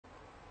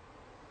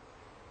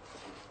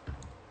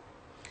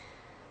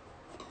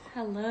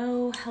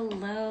Hello,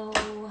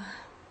 hello.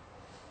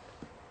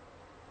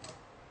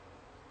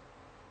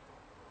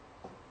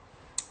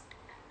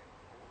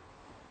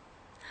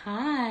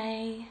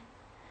 Hi.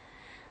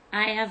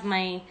 I have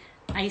my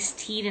iced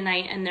tea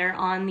tonight, and they're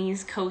on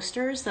these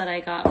coasters that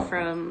I got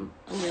from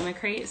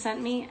Illumicrate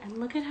sent me. And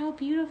look at how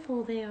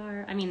beautiful they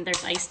are. I mean,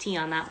 there's iced tea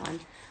on that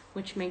one,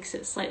 which makes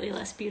it slightly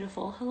less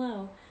beautiful.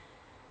 Hello.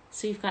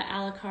 So you've got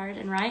Alucard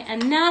and Rye,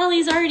 and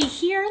Natalie's already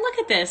here. Look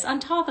at this, on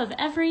top of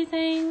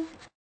everything.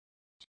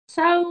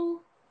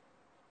 So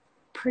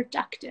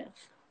productive.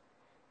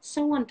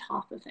 So on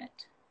top of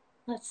it.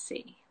 Let's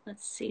see.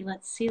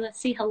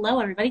 Hello,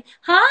 everybody.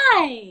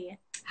 Hi! You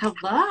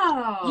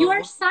Hello.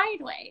 are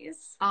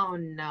sideways. Oh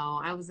no,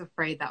 I was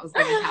afraid that was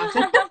going to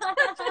happen.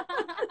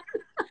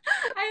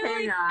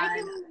 Hang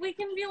on. We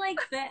can be like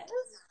this.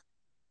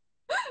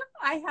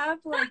 I have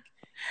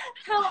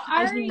How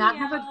I are do not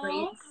have a great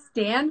you?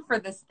 stand for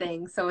this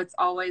thing, so it's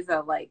always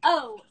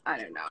Oh, I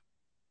don't know.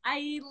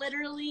 I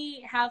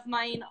literally have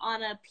mine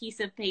on a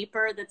piece of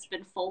paper that's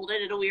been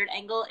folded at a weird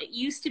angle. It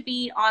used to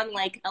be on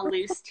like a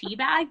loose tea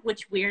bag,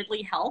 which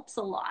weirdly helps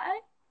a lot.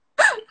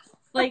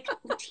 Like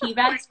tea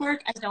bags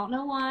work. I don't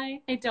know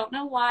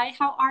why.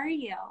 How are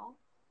you?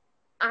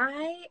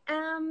 I'm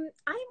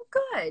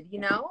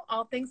good,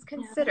 all things Yeah.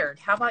 considered.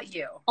 How about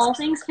you? All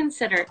things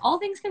considered,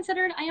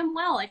 I am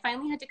well. I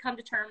finally had to come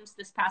to terms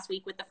this past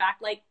week with the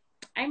fact, like,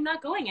 I'm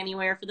not going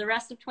anywhere for the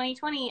rest of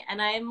 2020,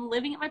 and I'm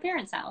living at my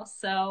parents' house.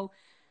 So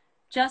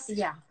just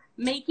Yeah.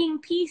 making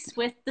peace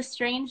with the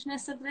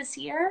strangeness of this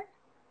year,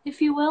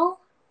 if you will.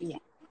 Yeah.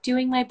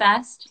 Doing my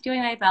best.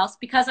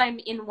 Because I'm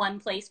in one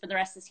place for the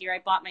rest of this year, I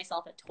bought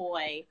myself a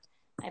toy.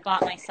 I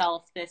bought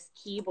myself this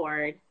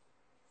keyboard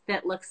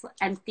that looks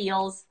and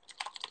feels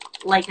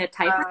like a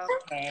typewriter.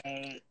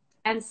 Okay.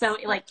 And so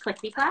it like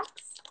clickety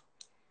clacks.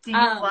 Do you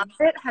love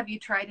it? Have you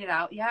tried it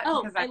out yet?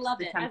 Oh, Because I I'm love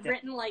really it. I've tempted.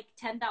 written like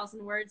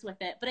 10,000 words with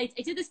it. But I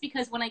did this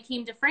because when I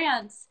came to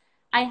France,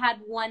 I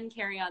had one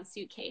carry-on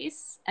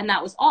suitcase and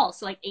that was all.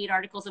 So like 8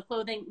 articles of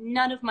clothing,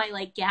 none of my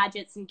like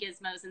gadgets and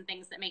gizmos and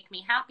things that make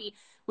me happy,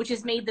 which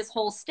has made this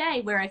whole stay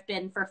where I've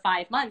been for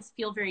 5 months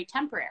feel very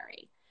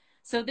temporary.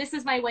 So this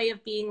is my way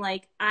of being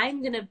like,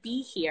 I'm going to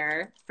be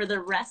here for the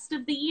rest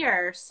of the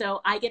year. So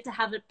I get to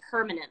have a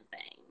permanent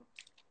thing.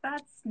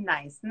 That's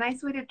nice.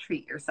 Nice way to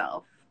treat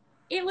yourself.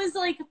 It was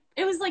like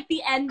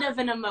the end of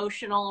an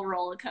emotional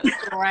roller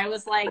coaster where I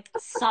was like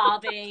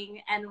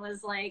sobbing and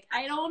was like,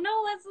 I don't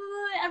know,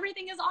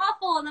 everything is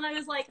awful. And then I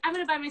was like, I'm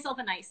gonna buy myself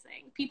a nice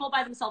thing. People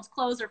buy themselves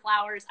clothes or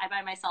flowers. I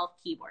buy myself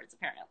keyboards,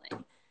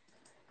 apparently.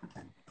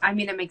 I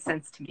mean, it makes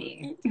sense to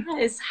me. It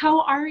does.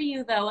 How are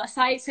you though?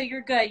 Aside, so you're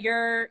good.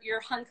 You're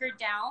hunkered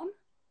down.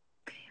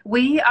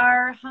 We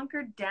are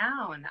hunkered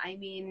down. I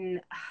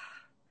mean,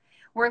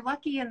 we're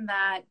lucky in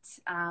that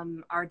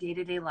our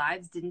day-to-day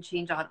lives didn't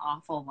change an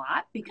awful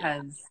lot Yeah,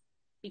 because,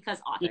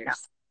 because you know,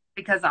 authors.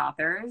 because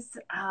authors.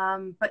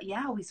 But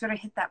yeah, we sort of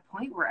hit that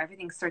point where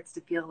everything starts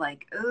to feel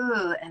like,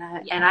 ooh,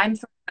 and Yeah. I'm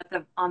sort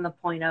of on the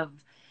point of,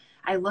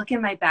 I look in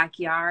my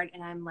backyard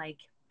and I'm like,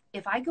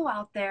 if I go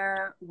out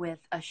there with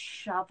a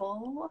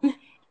shovel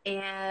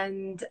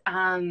and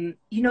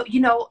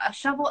a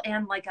shovel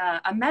and like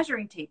a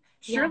measuring tape,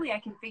 Yeah. surely I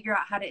can figure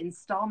out how to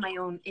install my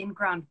own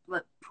in-ground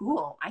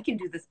pool. I can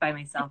do this by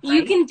myself, You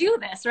right? can do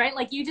this, right?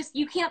 Like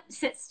you can't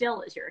sit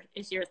still is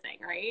your thing,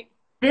 right?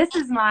 This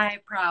is my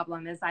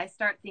problem is I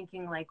start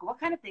thinking like, what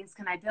kind of things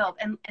can I build?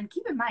 And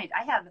keep in mind,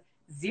 I have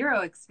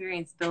zero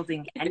experience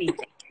building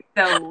anything.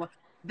 So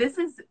this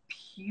is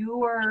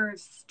pure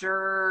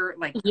stir,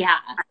 like, Yeah.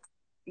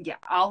 yeah,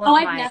 all Oh, of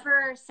I've my,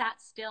 never sat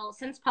still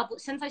since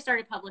I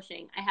started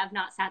publishing. I have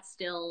not sat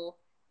still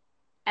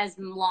as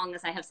long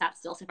as I have sat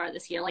still so far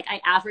this year. Like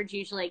I average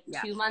usually like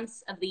yeah. 2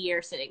 months of the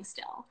year sitting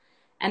still,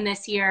 and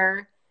this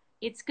year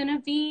it's gonna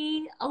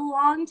be a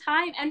long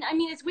time. And I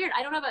mean, it's weird.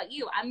 I don't know about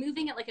you. I'm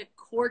moving at like a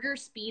quarter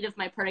speed of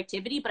my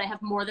productivity, but I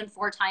have more than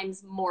 4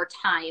 times more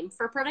time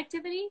for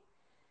productivity.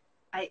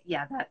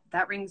 Yeah,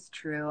 that rings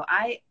true.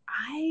 I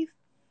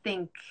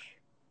think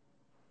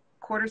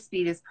quarter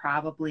speed is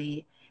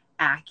probably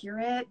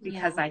accurate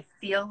because Yeah, I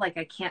feel like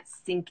I can't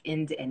sink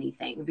into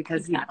anything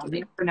because you exactly.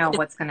 never know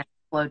what's going to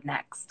explode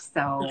next.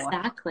 So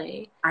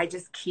Exactly. I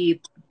just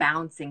keep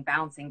bouncing,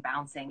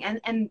 and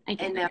I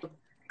get in it. a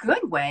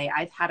good way,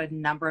 I've had a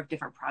number of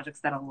different projects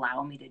that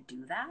allow me to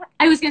do that.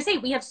 I was going to say,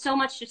 we have so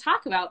much to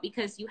talk about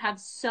because you have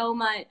so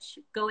much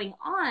going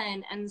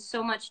on and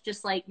so much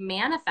just like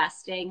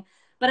manifesting.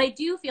 But I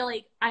do feel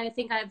like I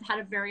think I've had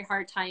a very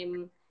hard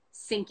time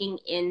sinking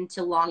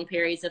into long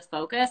periods of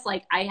focus.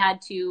 Like I had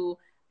to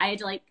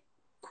like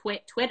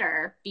quit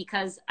Twitter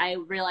because I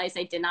realized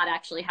I did not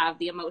actually have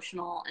the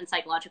emotional and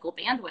psychological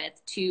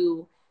bandwidth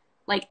to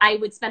like I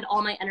would spend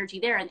all my energy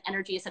there, and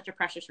energy is such a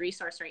precious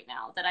resource right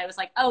now that I was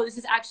like, oh, this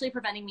is actually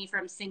preventing me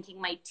from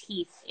sinking my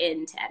teeth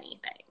into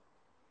anything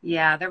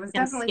Yeah, there was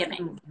and definitely skimming.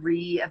 some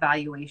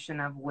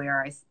reevaluation of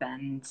where I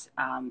spend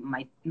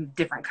my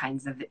different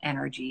kinds of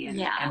energy and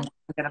Yeah. I'm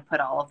going to put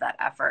all of that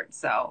effort.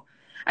 So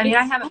I mean,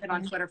 I It's haven't been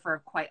on fun. Twitter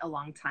for quite a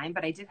long time,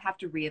 but I did have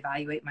to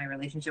reevaluate my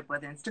relationship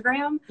with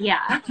Instagram.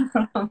 Yeah.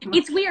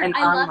 It's weird. And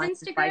I love online life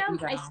in Instagram.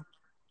 general.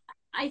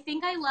 I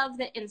think I love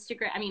that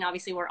Instagram. I mean,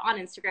 obviously, we're on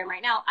Instagram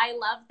right now. I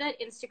love that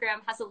Instagram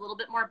has a little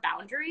bit more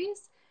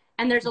boundaries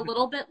and there's a Mhm.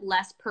 little bit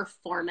less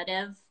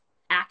performative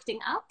acting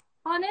up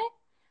on it.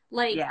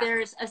 Like, Yeah.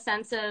 there's a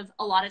sense of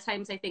a lot of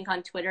times, I think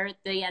on Twitter,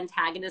 the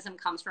antagonism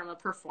comes from a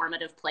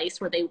performative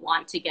place where they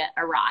want to get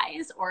a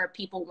rise or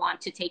people want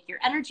to take your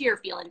energy or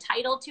feel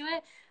entitled to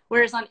it.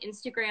 Whereas on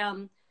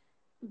Instagram,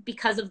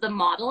 because of the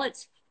model,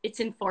 it's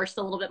enforced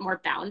a little bit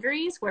more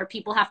boundaries where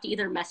people have to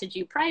either message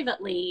you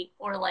privately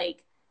or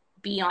like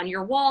be on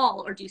your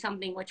wall or do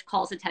something which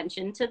calls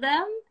attention to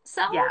Yes,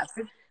 themselves.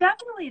 it's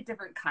definitely a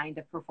different kind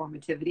of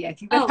performativity. I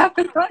think that Oh,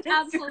 happens on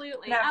Instagram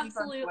absolutely, than happens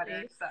on Twitter.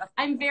 absolutely. So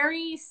I'm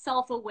very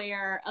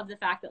self-aware of the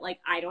fact that like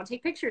I don't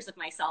take pictures of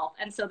myself,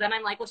 and so then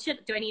I'm like, well,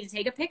 shit, do I need to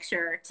take a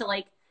picture to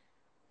like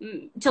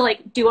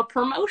do a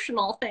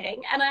promotional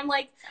thing? And I'm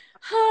like,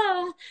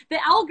 the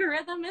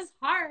algorithm is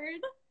hard.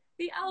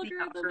 The the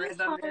algorithm is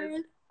algorithm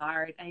is hard.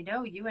 hard. I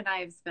know you and I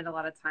have spent a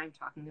lot of time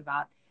talking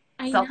about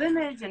I know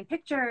self-image and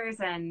pictures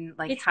and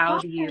like it's how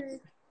do you, hard.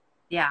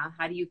 yeah,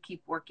 how do you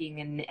keep working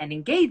and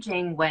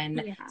engaging when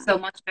Yeah. so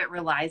much of it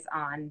relies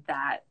on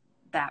that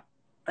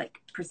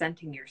like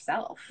presenting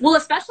yourself. Well,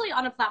 especially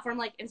on a platform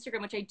like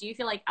Instagram, which I do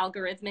feel like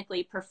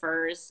algorithmically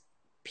prefers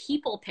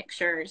people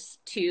pictures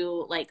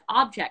to like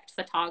object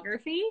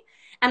photography.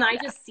 And I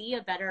Yeah. just see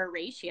a better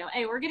ratio.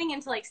 Hey, we're getting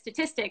into like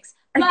statistics,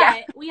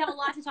 Yeah. but we have a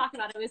lot to talk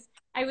about.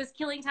 I was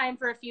killing time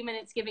for a few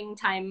minutes, giving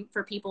time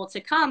for people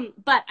to come.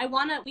 But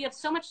we have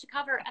so much to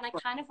cover, and I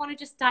kind of want to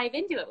just dive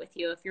into it with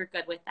you if you're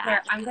good with There,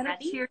 that. Are I'm you gonna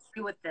ready? cheer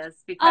you with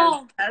this because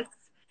Oh, that's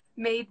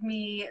made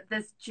me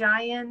this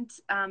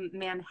giant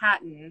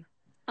Manhattan.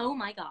 oh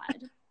my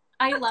God.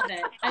 I love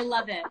it. I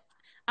love it.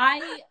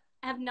 I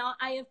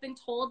I have been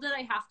told that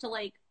I have to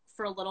like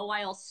for a little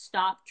while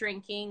stop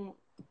drinking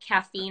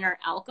caffeine or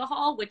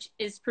alcohol, which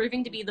is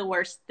proving to be the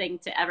worst thing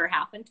to ever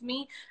happen to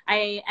me.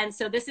 And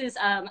so this is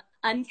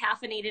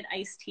uncaffeinated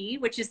iced tea,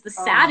 which is the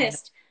Oh my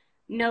saddest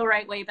no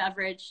right way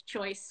beverage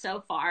choice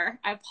so far.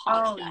 I Oh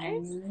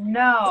apologize.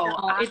 no,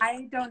 No, it's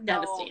I don't know.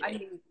 I devastating.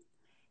 mean,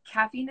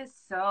 caffeine is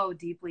so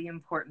deeply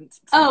important to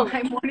Oh,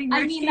 my morning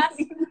I mean, that's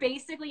routine.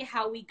 basically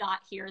how we got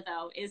here,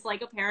 though, is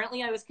like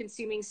apparently I was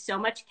consuming so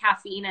much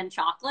caffeine and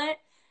chocolate,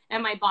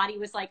 and my body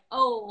was like,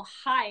 oh,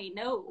 hi,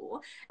 no.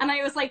 And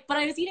I was like, but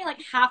I was eating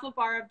like half a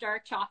bar of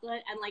dark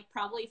chocolate and like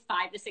probably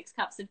 5 to 6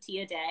 cups of tea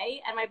a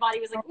day. And my body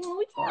was like, Oh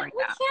we yeah,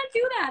 can't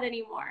do that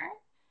anymore.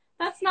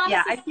 That's not a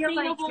yeah.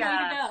 sustainable way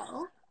to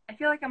go. I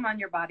feel like I'm on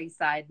your body's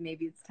side.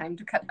 Maybe it's time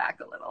to cut back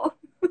a little.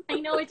 I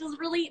know it just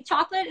really,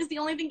 chocolate is the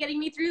only thing getting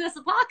me through this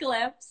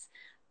apocalypse.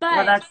 Well,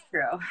 But that's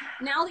true.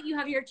 now that you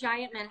have your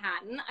giant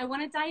Manhattan, I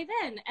want to dive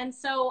in. And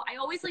so I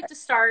always like to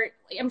start,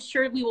 I'm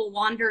sure we will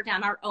wander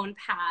down our own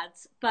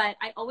paths, but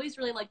I always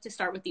really like to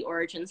start with the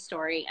origin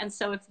story. And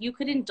so if you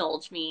could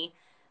indulge me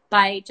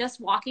by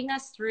just walking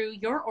us through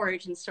your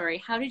origin story,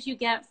 how did you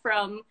get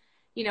from,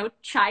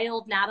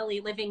 child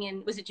Natalie living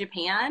in, was it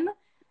Japan,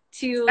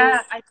 to,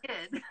 I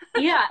did.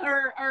 yeah,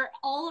 or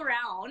all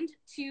around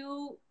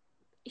to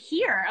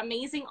here,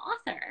 amazing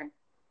author?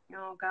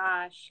 Oh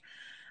gosh.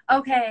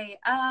 Okay.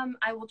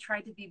 I will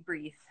try to be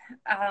brief.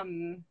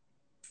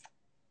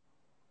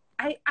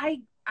 I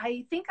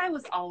think I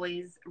was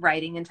always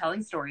writing and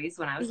telling stories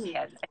when I was a Mhm.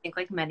 kid. I think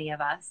like many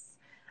of us.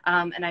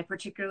 And I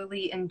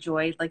particularly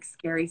enjoyed like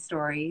scary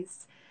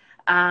stories.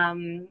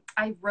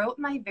 I wrote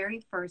my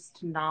very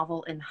first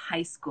novel in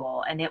high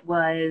school, and it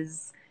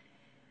was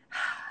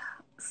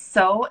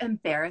so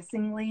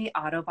embarrassingly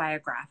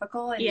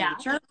autobiographical in Yeah.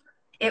 nature.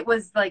 It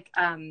was like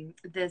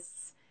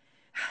this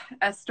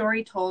a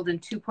story told in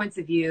two points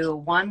of view.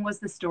 One was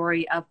the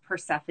story of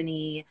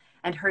Persephone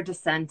and her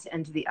descent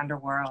into the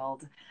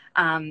underworld.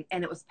 And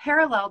it was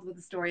paralleled with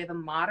the story of a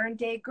modern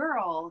day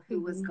girl who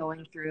was Mhm.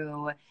 going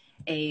through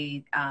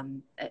a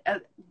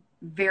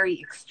very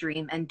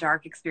extreme and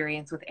dark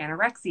experience with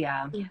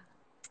anorexia. Yeah.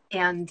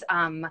 And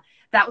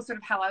that was sort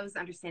of how I was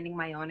understanding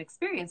my own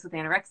experience with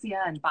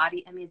anorexia and body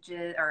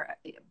images or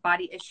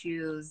body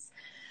issues.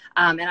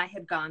 And I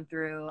had gone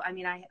through, I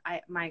mean,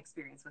 my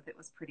experience with it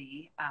was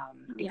pretty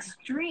Yeah.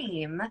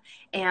 extreme.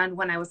 And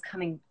when I was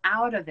coming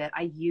out of it,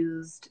 I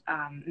used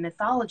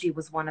mythology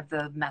was one of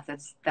the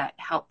methods that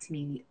helped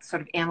me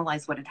sort of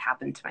analyze what had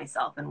happened to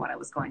myself and what I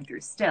was going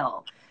through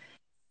still.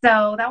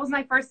 So that was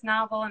my first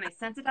novel, and I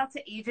sent it out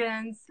to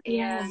agents,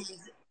 Yeah.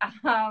 and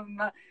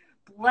um,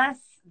 bless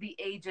the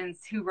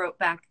agents who wrote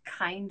back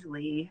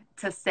kindly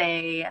to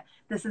say,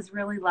 this is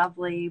really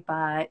lovely,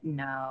 but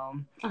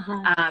no.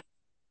 Uh-huh.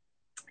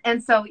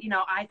 And so,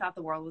 I thought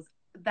that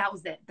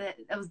was it.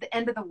 That was the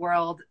end of the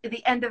world,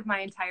 the end of my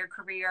entire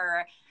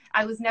career.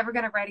 I was never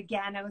going to write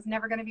again. I was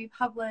never going to be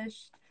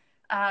published.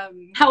 How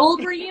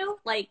old were you?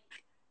 Like,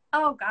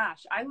 Oh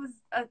gosh, I was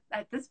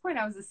at this point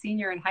I was a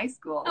senior in high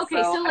school.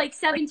 okay, So so I like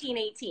was like, 17,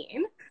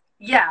 18.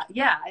 yeah,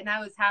 and I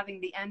was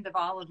having the end of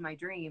all of my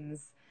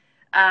dreams.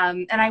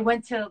 And I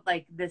went to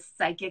like this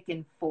psychic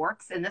in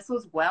Forks, and this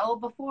was well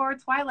before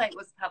Twilight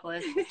was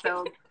published.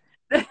 So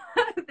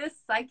this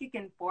psychic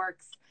in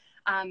Forks,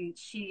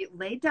 she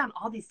laid down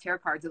all these tarot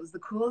cards. It was the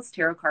coolest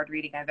tarot card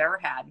reading I've ever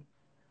had.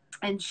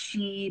 And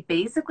she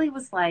basically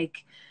was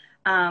like,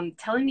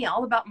 telling me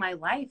all about my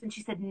life. And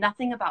she said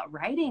nothing about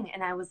writing.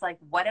 And I was like,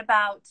 what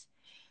about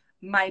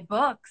my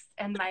books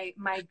and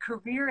my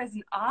career as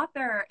an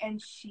author?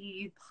 And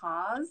she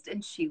paused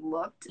and she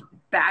looked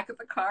back at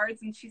the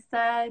cards and she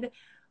said,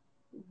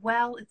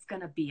 well, it's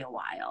going to be a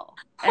while.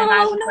 And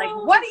I was like,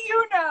 what do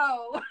you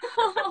know?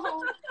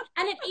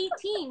 And at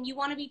 18, you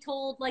want to be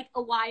told like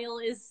a while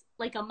is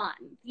like a month.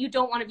 You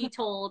don't want to be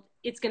told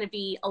it's going to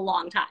be a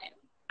long time.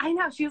 I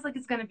know. She was like,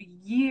 it's going to be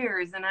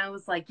years. And I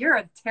was like, you're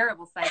a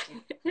terrible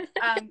psychic.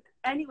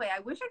 Anyway, I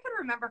wish I could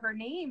remember her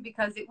name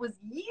because it was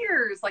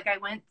years. Like I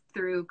went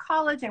through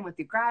college, I went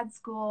through grad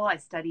school, I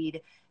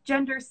studied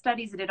gender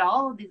studies, I did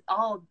all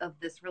of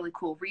this really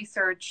cool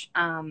research.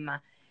 And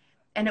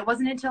it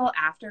wasn't until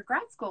after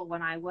grad school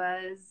when I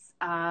was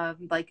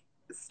like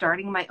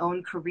starting my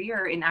own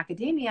career in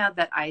academia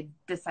that I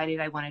decided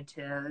I wanted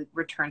to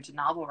return to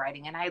novel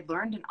writing. And I had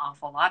learned an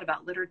awful lot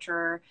about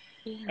literature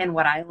and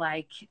what I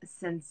like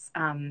since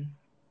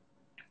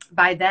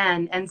by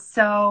then. And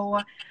so,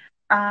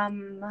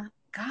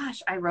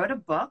 gosh, I wrote a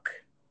book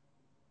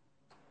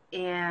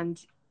and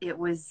it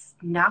was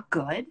not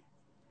good.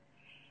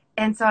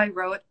 And so I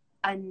wrote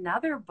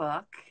another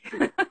book.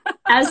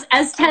 as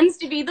tends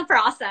to be the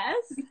process.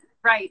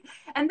 Right.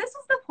 And this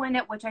was the point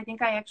at which I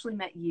think I actually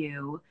met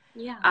you.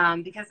 Yeah.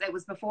 Because it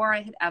was before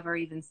I had ever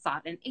even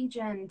sought an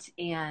agent,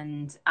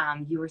 and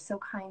you were so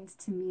kind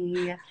to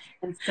me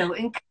and so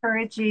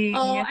encouraging.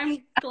 Oh,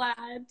 I'm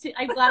glad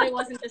I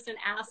wasn't just an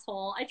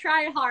asshole. I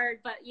try hard,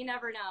 but you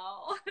never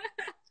know.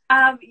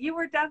 You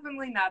were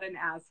definitely not an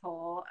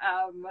asshole.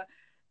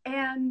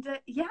 And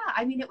yeah,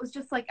 I mean, it was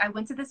just like I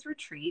went to this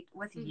retreat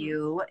with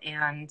you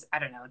and I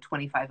don't know,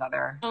 25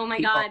 other Oh my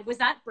people. God. Was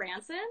that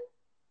Branson?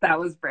 That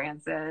was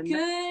Branson.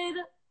 Good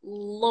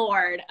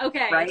Lord.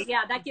 Okay. Right?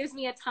 Yeah, that gives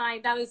me a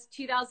time. That was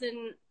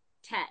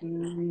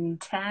 2010.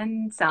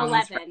 10 sounds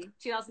 11. right.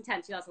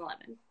 2010,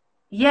 2011.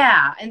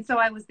 Yeah. And so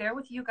I was there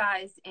with you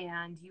guys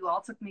and you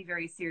all took me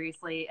very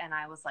seriously. And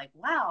I was like,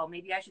 wow,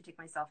 maybe I should take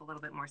myself a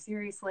little bit more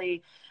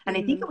seriously. And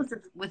I think it was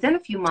within a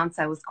few months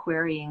I was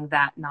querying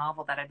that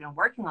novel that I've been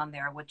working on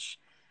there, which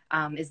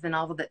is the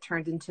novel that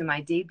turned into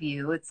my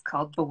debut. It's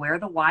called Beware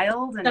the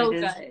Wild. And So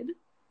it is good.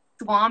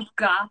 swamp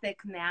gothic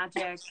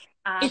magic.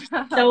 It's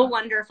so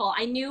wonderful.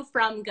 I knew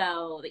from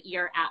go that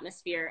your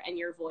atmosphere and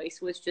your voice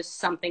was just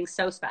something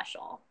so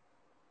special.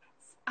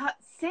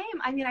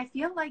 Same. I mean, I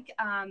feel like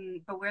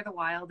Beware the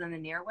Wild and the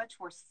Near Witch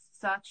were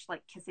such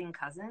like kissing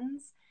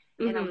cousins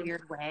in a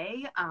weird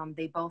way.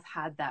 They both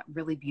had that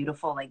really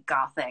beautiful like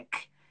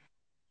gothic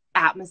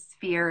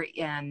atmosphere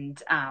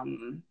and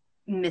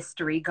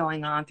mystery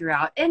going on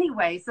throughout.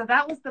 Anyway, so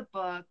that was the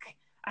book.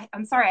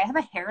 I'm sorry, I have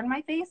a hair in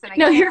my face. And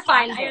No, you're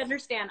fine. I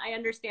understand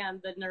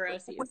the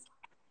neuroses.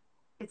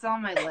 It's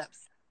on my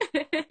lips.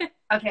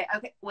 Okay.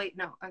 Wait,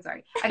 no, I'm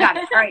sorry. I got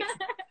it. All right.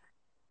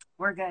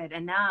 We're good.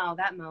 And now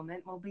that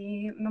moment will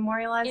be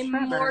memorialized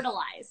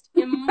Immortalized.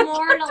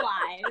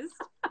 Immortalized.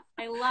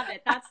 I love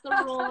it. That's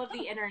the rule of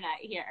the internet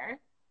here.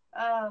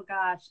 Oh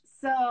gosh.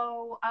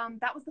 So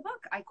that was the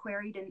book. I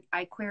queried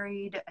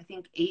I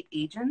think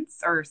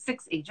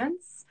 6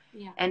 agents.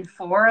 Yeah. And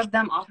 4 of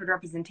them offered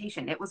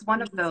representation. It was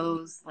one of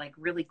those like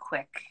really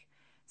quick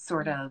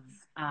sort of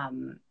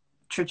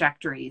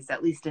trajectories,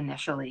 at least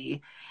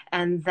initially.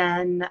 And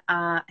then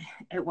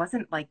it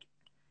wasn't like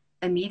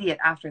immediate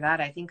after that.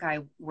 I think I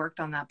worked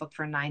on that book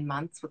for 9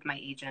 months with my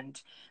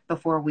agent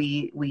before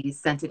we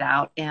sent it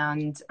out.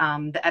 And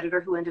the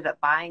editor who ended up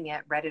buying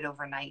it read it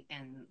overnight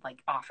and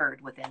like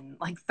offered within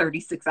like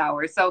 36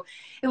 hours. So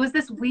it was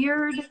this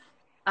weird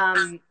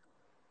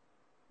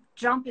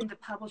jump into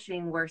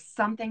publishing where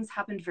some things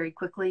happened very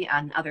quickly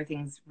and other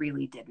things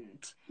really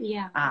didn't.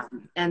 Yeah.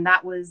 And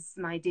that was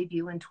my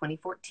debut in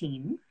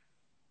 2014.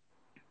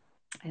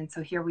 And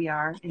so here we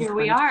are. Here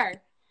we are.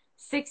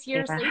 6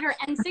 years later,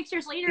 and 6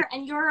 years later,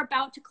 and you're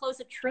about to close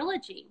a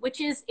trilogy,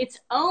 which is its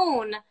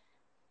own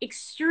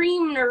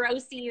extreme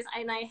neuroses.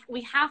 And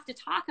we have to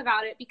talk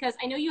about it because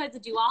I know you had the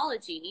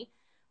duology,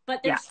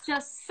 but there's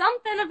just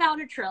something about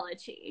a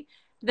trilogy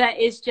that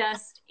is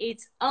just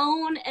its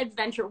own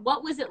adventure.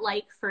 What was it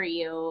like for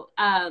you?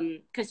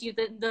 Because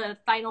the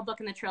final book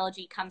in the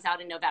trilogy comes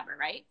out in November,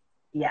 right?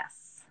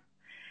 Yes.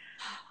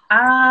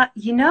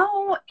 You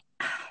know,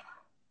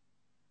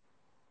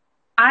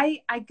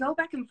 I go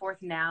back and forth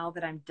now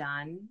that I'm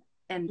done,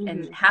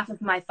 and half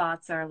of my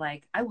thoughts are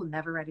like, I will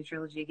never write a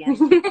trilogy again.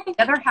 The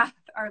other half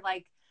are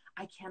like,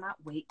 I cannot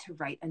wait to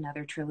write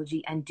another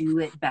trilogy and do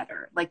it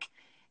better. Like,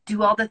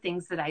 do all the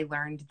things that I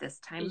learned this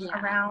time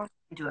around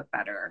and do it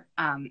better.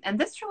 And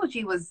this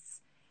trilogy was,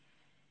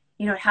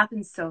 you know, it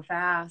happened so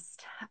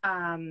fast.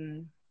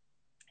 And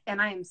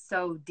I am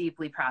so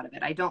deeply proud of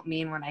it. I don't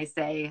mean when I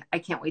say I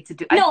can't wait to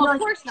do. No, of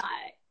course not.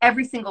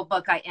 Every single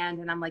book I end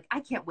and I'm like, I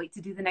can't wait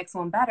to do the next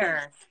one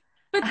better.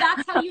 But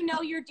that's how you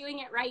know you're doing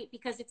it right,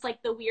 because it's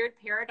like the weird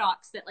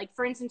paradox that, like,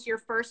 for instance, your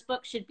first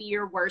book should be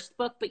your worst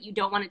book, but you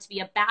don't want it to be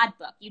a bad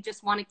book. You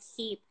just want to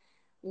keep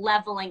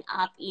leveling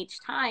up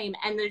each time.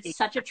 And there's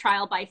such a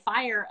trial by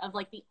fire of,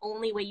 like, the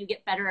only way you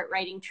get better at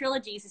writing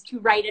trilogies is to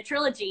write a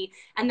trilogy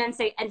and then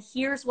say, and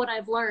here's what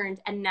I've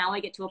learned, and now I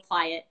get to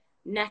apply it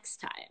next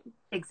time.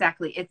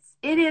 Exactly.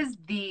 It is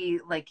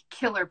the like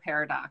killer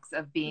paradox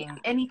of being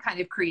any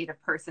kind of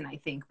creative person, I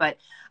think. But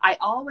I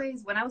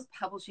always, when I was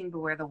publishing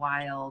Beware the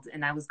Wild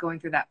and I was going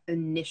through that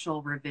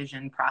initial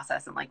revision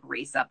process and like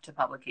race up to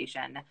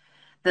publication,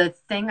 the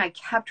thing I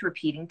kept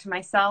repeating to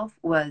myself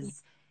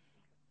was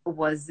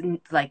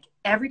like,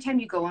 every time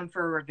you go in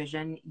for a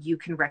revision, you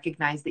can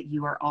recognize that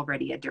you are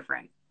already a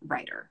different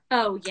writer.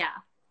 Oh yeah.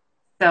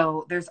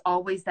 So there's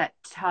always that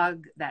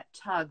tug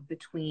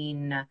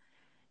between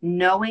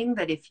knowing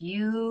that if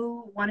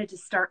you wanted to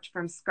start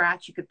from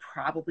scratch, you could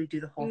probably do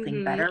the whole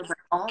thing better, but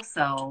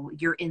also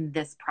you're in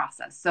this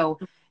process. So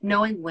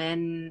knowing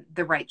when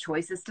the right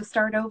choice is to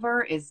start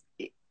over is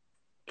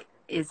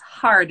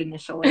hard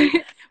initially.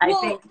 Well, I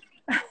think.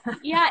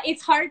 Yeah,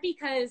 it's hard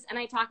because, and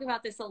I talk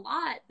about this a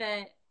lot,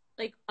 that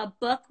like a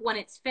book, when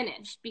it's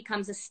finished,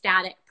 becomes a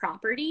static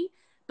property,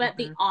 but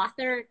the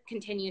author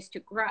continues to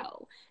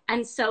grow.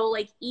 And so,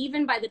 like,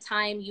 even by the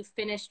time you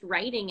finished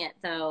writing it,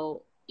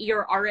 though,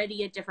 you're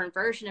already a different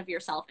version of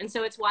yourself. And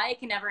so it's why I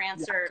can never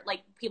answer,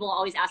 like, people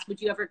always ask,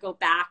 would you ever go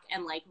back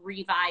and like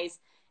revise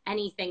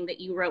anything that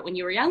you wrote when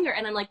you were younger?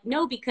 And I'm like,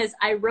 no, because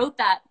I wrote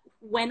that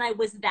when I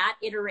was that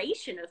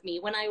iteration of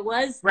me, when I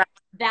was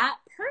that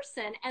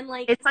person. And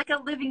like, it's like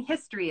a living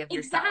history of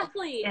yourself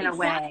in a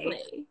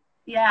way.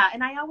 Yeah.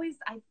 And I always,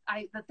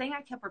 the thing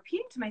I kept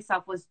repeating to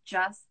myself was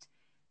just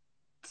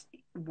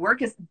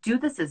do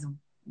this as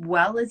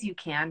well as you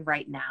can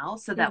right now,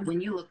 so that when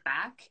you look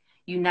back,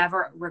 you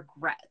never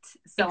regret.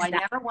 So I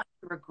never want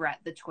to regret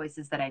the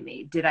choices that I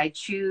made. Did I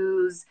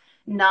choose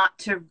not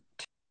to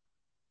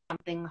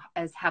something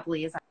as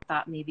heavily as I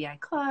thought maybe I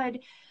could,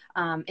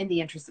 in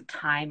the interest of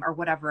time or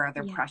whatever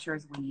other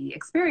pressures we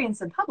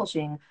experience in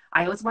publishing?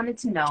 I always wanted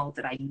to know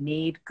that I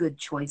made good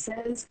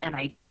choices and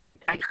I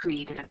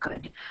created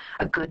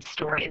a good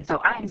story. And so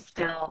I'm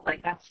still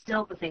like, that's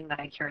still the thing that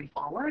I carry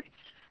forward.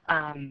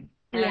 And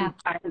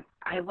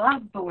I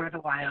love Beware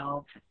the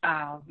Wild.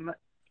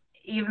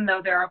 Even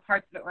though there are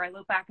parts of it where I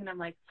look back and I'm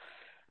like,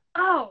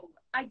 oh,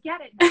 I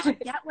get it now. I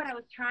get what I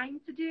was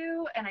trying to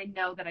do, and I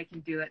know that I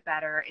can do it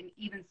better. And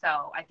even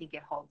so, I think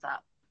it holds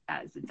up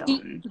as its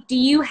own. Do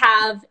you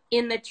have,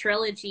 in the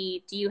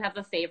trilogy, do you have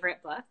a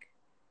favorite book?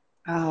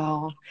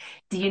 Oh,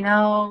 do you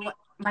know,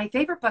 my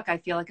favorite book, I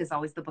feel like, is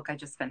always the book I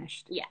just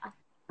finished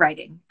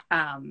writing.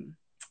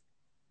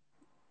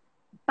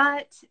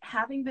 But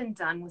having been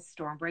done with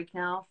Stormbreak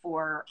now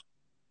for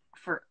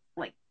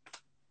like,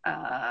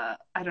 I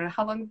don't know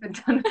how long I've been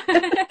done.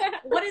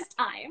 What is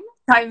time?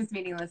 Time is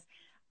meaningless.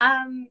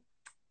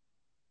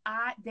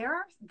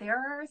 There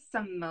are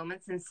some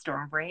moments in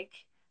Stormbreak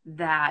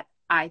that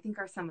I think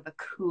are some of the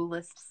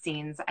coolest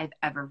scenes I've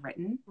ever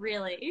written.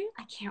 Really?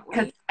 I can't wait.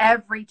 Because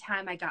every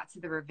time I got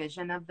to the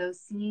revision of those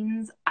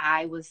scenes,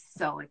 I was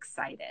so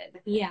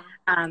excited. Yeah.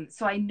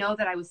 So I know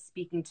that I was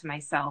speaking to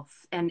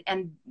myself, and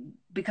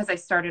because I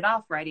started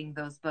off writing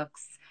those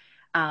books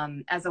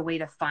as a way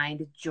to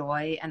find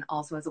joy and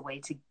also as a way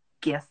to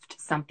gift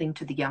something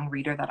to the young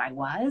reader that I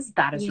was,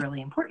 that is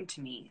really important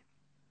to me.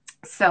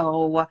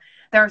 So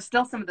there are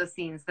still some of those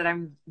scenes that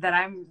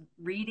I'm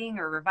reading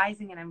or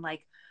revising, and I'm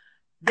like,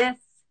 this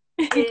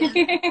is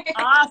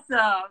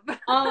awesome.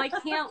 Oh, I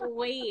can't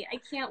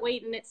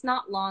wait. And it's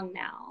not long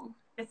now.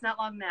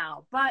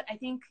 But I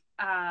think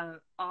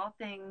all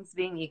things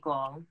being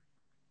equal,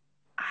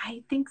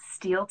 I think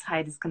Steel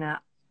Tide is going to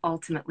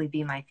ultimately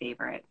be my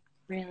favorite.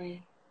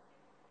 Really?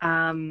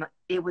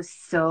 It was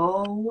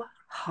so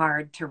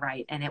hard to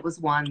write, and it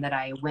was one that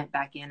I went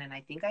back in, and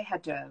I think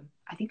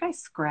I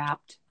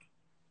scrapped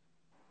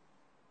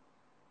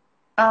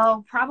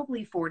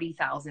probably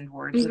 40,000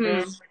 words of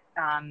it.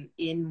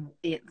 In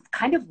it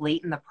kind of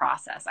late in the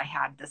process, I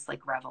had this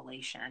like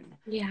revelation.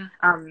 Yeah.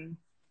 And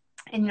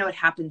you know, it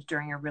happened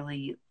during a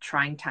really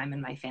trying time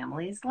in my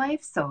family's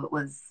life. So it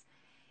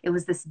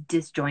was this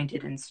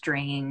disjointed and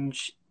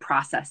strange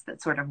process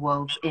that sort of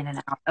wove in and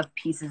out of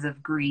pieces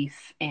of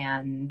grief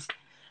and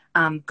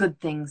good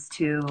things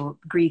too,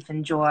 grief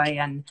and joy.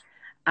 And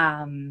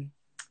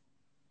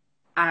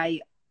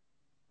I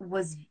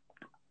was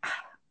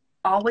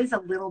always a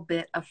little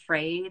bit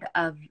afraid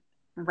of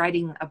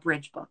writing a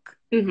bridge book.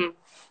 You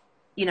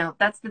know,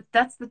 that's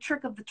the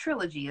trick of the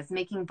trilogy, is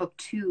making book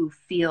 2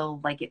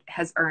 feel like it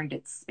has earned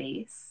its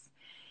space.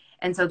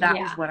 And so that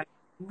was what I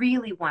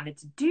really wanted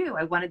to do.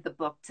 I wanted the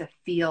book to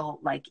feel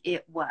like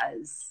it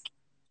was,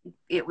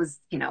 you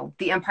know,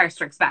 The Empire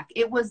Strikes Back.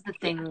 It was the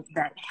thing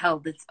that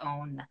held its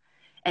own,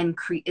 and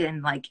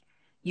like,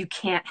 you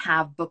can't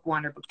have book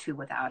 1 or book 2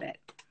 without it.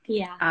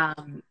 Yeah.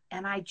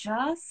 And I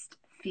just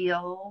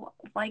feel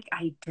like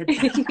I did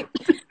that.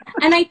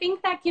 And I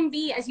think that can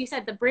be, as you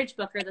said, the bridge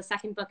book or the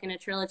second book in a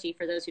trilogy,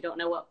 for those who don't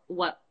know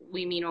what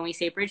we mean when we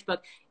say bridge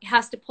book, it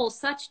has to pull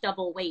such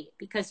double weight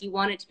because you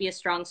want it to be a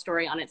strong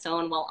story on its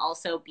own while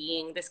also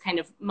being this kind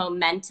of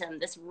momentum,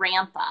 this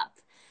ramp up.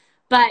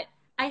 But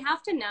I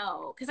have to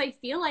know, because I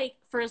feel like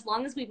for as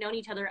long as we've known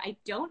each other, I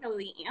don't know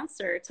the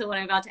answer to what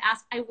I'm about to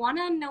ask. I want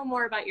to know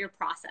more about your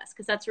process,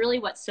 because that's really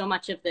what so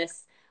much of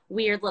this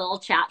weird little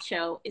chat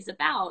show is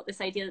about, this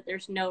idea that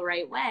there's no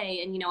right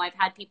way. And, I've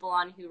had people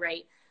on who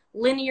write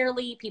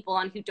linearly, people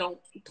on who don't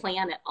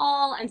plan at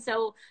all. And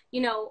so,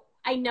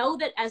 I know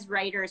that as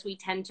writers, we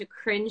tend to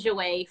cringe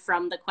away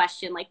from the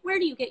question, like, where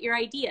do you get your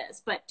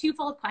ideas? But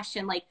twofold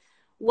question, like,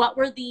 what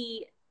were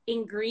the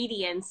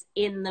ingredients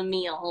in the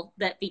meal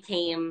that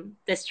became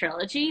this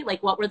trilogy?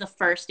 Like, what were the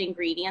first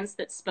ingredients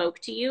that spoke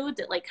to you,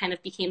 that like kind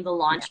of became the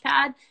launch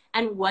pad?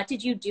 And what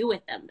did you do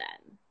with them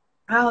then?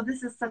 Oh,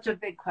 this is such a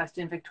big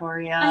question,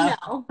 Victoria. I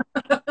know.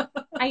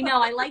 I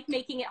know. I like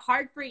making it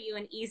hard for you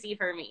and easy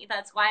for me.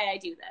 That's why I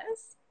do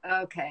this.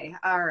 Okay.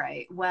 All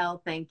right. Well,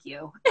 thank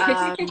you.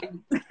 Okay,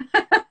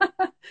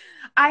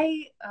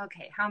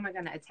 how am I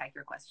going to attack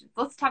your question?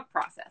 Let's talk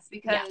process,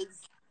 because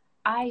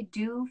I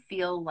do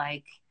feel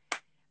like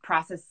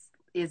process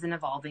is an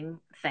evolving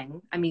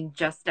thing. I mean,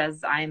 just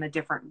as I'm a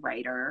different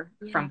writer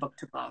from book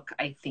to book,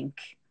 I think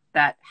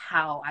that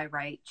how I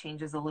write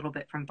changes a little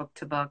bit from book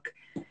to book.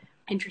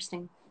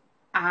 Interesting.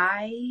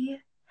 I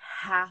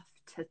have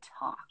to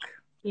talk.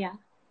 Yeah.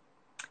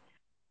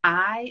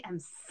 I am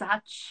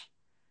such,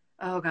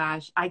 oh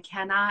gosh, I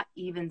cannot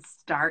even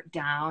start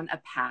down a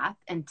path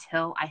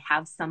until I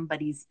have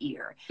somebody's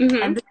ear.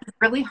 Mm-hmm. And this is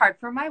really hard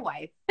for my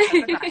wife,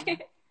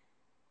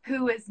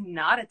 who is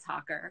not a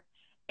talker.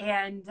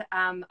 And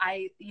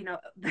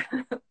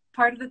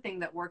part of the thing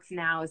that works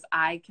now is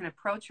I can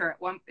approach her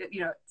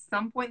at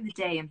some point in the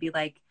day and be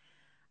like,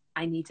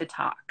 I need to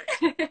talk.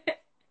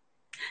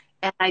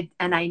 and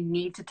I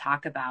need to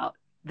talk about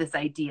this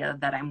idea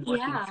that I'm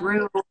working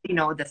through,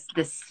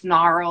 this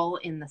snarl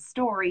in the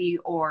story,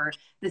 or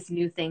this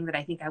new thing that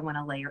I think I want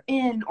to layer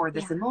in, or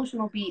this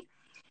emotional beat.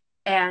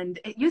 And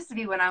it used to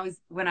be when I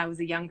was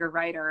a younger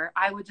writer,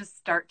 I would just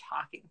start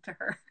talking to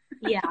her.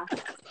 Yeah.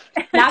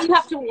 Now you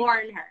have to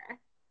warn her.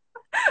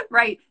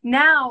 Right.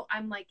 Now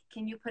I'm like,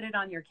 can you put it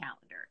on your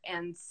calendar?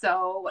 And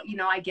so,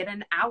 I get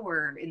an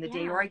hour in the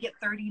day, or I get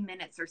 30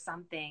 minutes or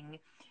something,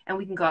 and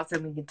we can go outside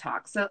and we can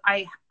talk. So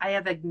I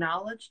have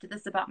acknowledged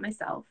this about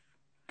myself.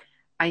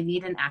 I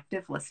need an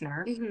active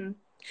listener. Mm-hmm.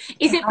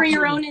 Is it for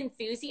your own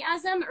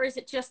enthusiasm, or is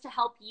it just to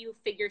help you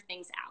figure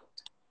things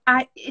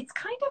out? It's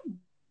kind of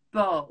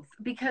both,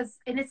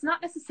 and it's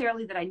not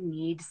necessarily that I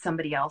need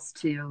somebody else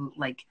to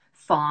like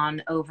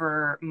fawn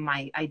over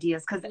my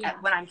ideas, because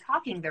when I'm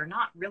talking, they're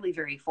not really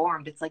very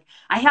formed. It's like,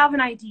 I have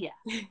an idea.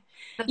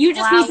 You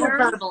just need to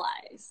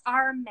verbalize.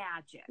 Are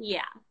magic.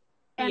 Yeah.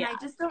 And I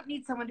just don't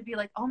need someone to be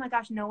like, oh my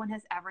gosh, no one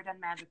has ever done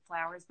magic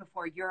flowers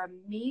before. You're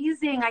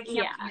amazing. I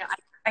can't,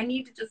 I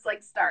need to just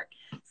like start.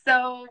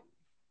 So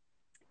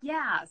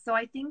so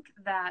I think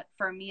that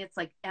for me, it's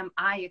like, am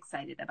I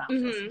excited about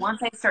this?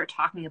 Once I start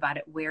talking about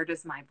it, where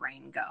does my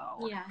brain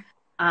go? Yeah.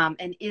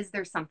 And is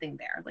there something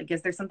there? Like,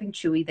 is there something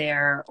chewy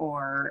there?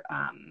 Or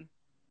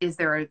is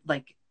there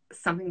like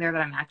something there that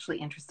I'm actually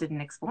interested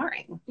in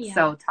exploring? Yeah.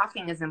 So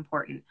talking is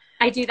important.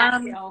 I do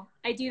that too.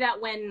 I do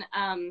that when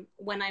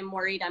I'm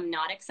worried I'm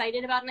not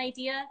excited about an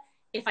idea.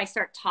 If I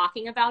start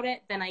talking about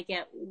it, then I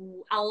get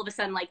all of a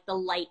sudden like the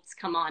lights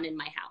come on in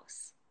my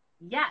house.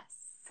 Yes.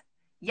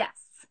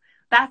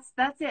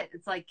 That's it.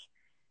 It's like,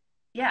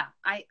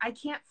 I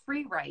can't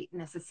free write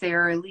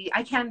necessarily.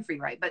 I can free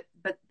write, but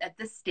at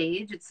this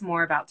stage, it's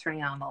more about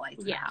turning on the lights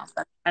in the house.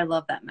 I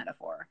love that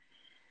metaphor.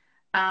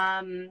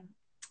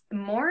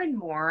 More and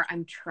more,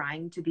 I'm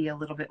trying to be a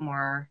little bit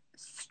more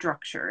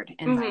structured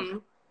in life.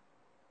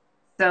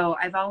 So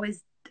I've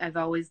always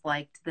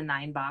liked the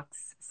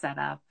 9-box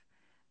setup.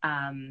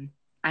 I'm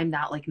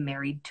not like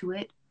married to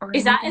it.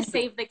 Is that a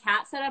Save the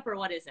Cat setup, or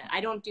what is it? I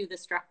don't do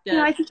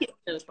I think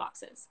those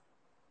boxes.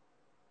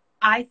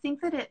 I think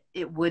that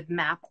it would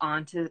map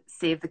onto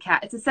Save the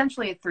Cat. It's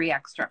essentially a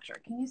 3X structure.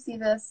 Can you see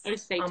this? I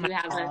just have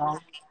it.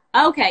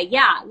 Okay,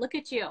 yeah, look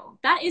at you.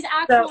 That is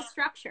actual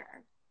structure.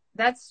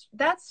 That's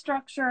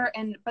structure,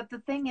 but the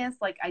thing is,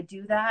 like, I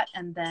do that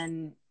and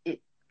then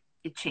it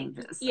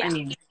changes. Yeah. I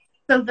mean,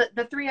 so the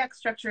 3X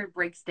structure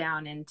breaks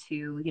down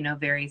into,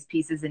 various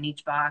pieces in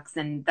each box,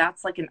 and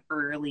that's like an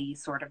early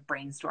sort of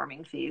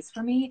brainstorming phase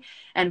for me.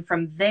 And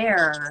from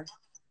there,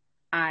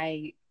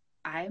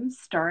 I'm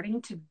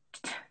starting to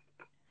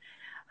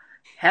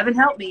heaven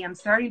help me, I'm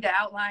starting to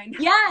outline.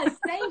 Yes,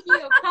 thank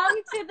you. Come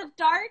to the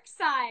dark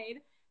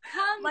side.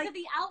 Come to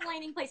the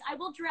outlining place. I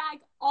will drag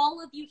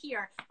all of you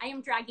here. I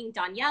am dragging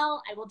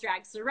Danielle. I will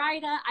drag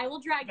Zoraida. I will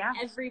drag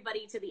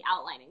everybody to the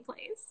outlining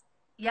place.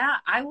 Yeah,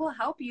 I will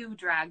help you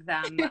drag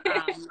them.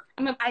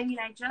 I'm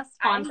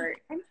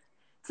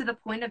to the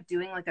point of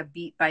doing like a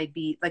beat by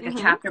beat, like a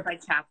chapter by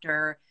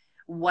chapter.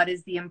 What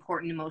is the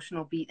important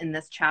emotional beat in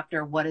this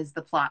chapter? What is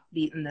the plot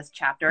beat in this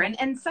chapter?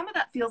 And some of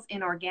that feels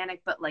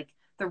inorganic, but like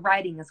the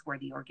writing is where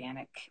the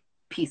organic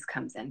piece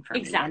comes in for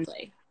me.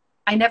 Exactly.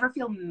 And I never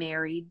feel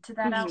married to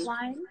that Mm-hmm.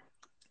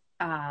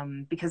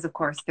 outline, because of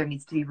course there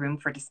needs to be room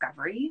for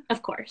discovery.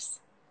 Of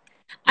course.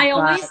 I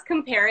always But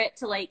compare it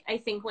to, like, I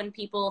think when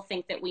people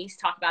think that we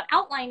talk about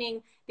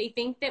outlining, they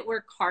think that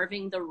we're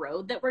carving the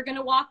road that we're going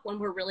to walk, when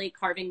we're really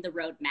carving the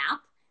road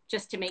map,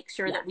 just to make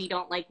sure that we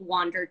don't like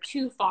wander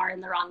too far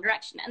in the wrong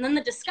direction. And then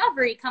the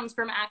discovery comes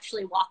from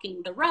actually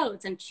walking the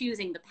roads and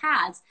choosing the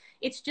paths.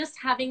 It's just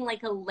having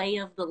like a lay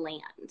of the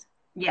land.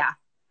 yeah,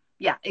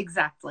 yeah,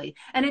 exactly.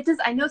 And it does,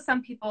 I know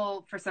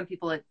for some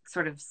people it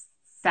sort of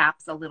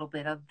saps a little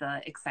bit of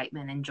the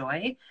excitement and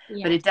joy,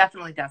 but it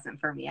definitely doesn't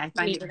for me. I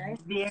find it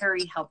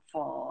very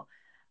helpful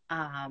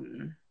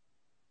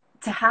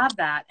to have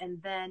that.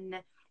 And then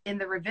in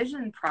the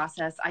revision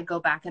process, I go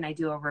back and I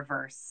do a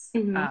reverse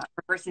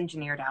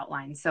engineered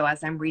outline. So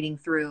as I'm reading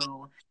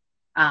through,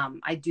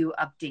 I do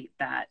update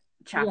that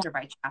chapter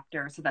by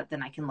chapter, so that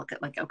then I can look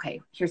at like,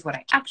 okay, here's what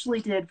I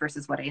actually did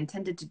versus what I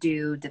intended to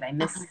do. Did I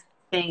miss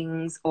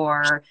things,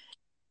 or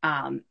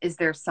is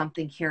there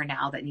something here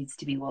now that needs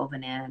to be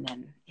woven in?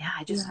 And yeah,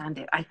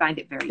 I find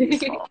it very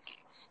useful.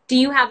 Do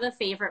you have a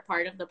favorite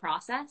part of the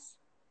process?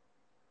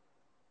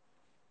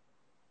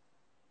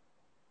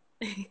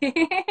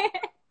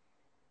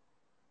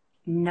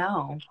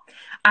 No,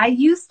 I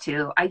used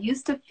to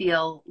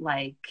feel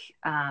like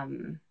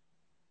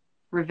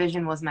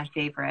revision was my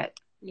favorite.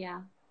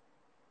 Yeah.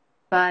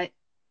 But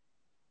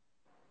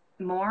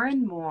more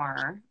and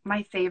more,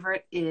 my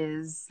favorite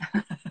is,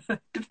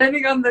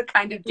 depending on the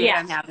kind of day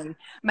I'm having,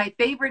 my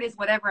favorite is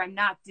whatever I'm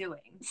not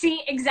doing.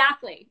 See,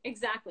 exactly.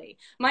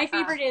 My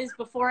favorite is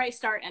before I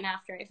start and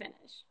after I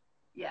finish.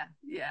 Yeah.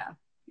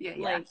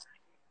 Like,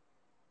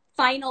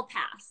 final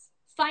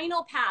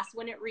pass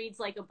when it reads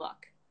like a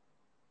book.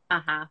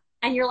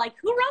 And you're like,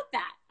 who wrote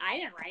that? I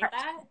didn't write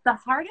that. The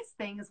hardest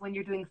thing is when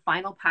you're doing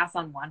final pass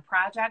on one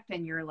project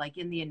and you're like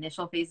in the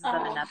initial phases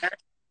of another,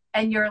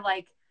 and you're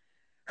like,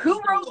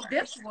 who wrote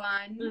this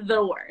one?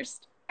 The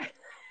worst.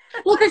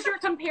 Well, because you're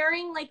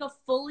comparing like a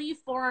fully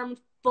formed,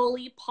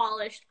 fully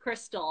polished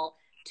crystal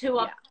to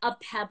a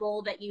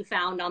pebble that you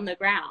found on the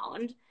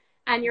ground.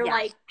 And you're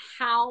like,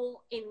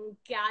 how in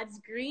God's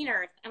green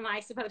earth am I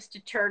supposed to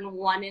turn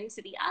one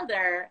into the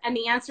other? And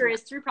the answer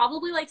is through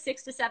probably like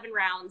 6 to 7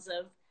 rounds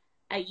of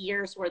a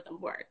year's worth of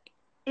work.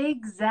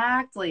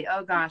 Exactly.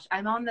 Oh gosh,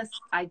 I'm on this.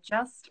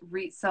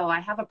 So I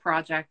have a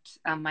project,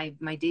 my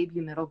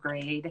debut middle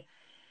grade,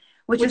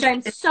 which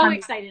I'm so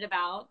excited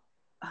about.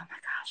 Oh my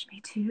gosh,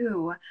 me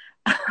too.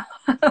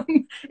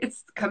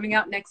 It's coming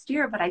out next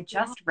year, but I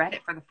just read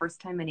it for the first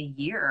time in a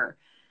year,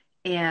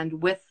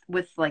 and with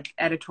like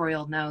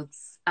editorial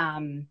notes.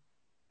 And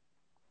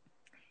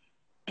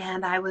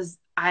I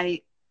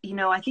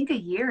think a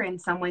year in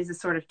some ways is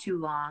sort of too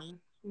long,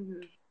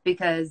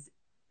 because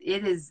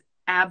it is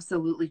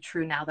absolutely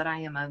true now that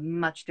I am a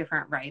much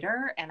different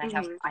writer, and I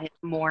have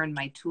more in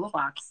my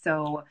toolbox.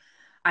 So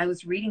I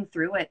was reading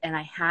through it and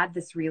I had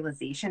this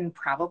realization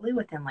probably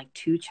within like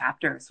 2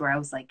 chapters where I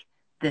was like,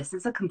 this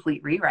is a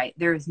complete rewrite.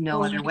 There is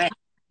no other way.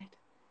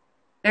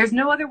 There's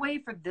no other way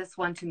for this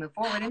one to move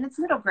forward. And it's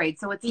middle grade,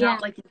 so it's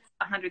not like it's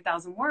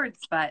 100,000 words,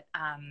 but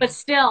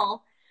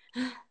still,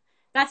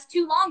 that's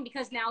too long,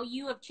 because now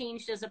you have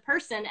changed as a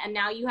person and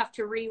now you have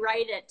to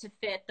rewrite it to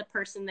fit the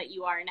person that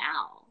you are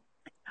now.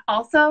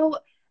 Also,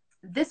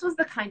 this was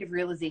the kind of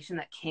realization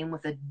that came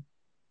with a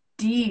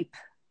deep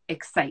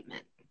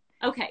excitement.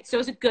 Okay, so it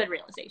was a good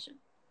realization.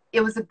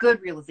 It was a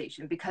good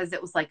realization because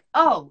it was like,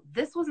 oh,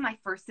 this was my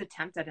first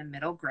attempt at a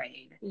middle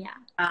grade. Yeah.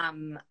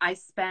 I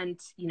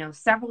spent,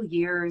 several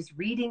years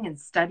reading and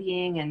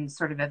studying and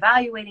sort of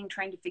evaluating,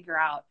 trying to figure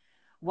out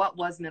what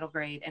was middle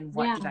grade and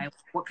what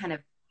kind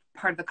of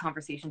part of the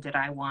conversation did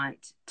I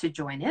want to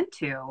join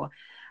into.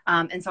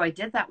 And so I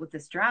did that with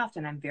this draft,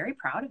 and I'm very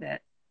proud of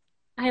it.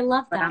 I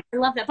love that.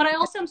 But I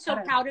also am so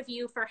proud of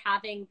you for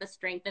having the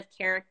strength of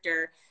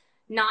character,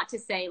 not to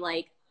say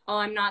like, oh,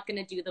 I'm not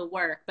going to do the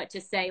work, but to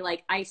say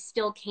like, I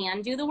still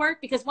can do the work,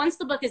 because once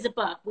the book is a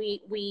book,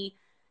 we,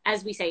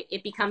 as we say,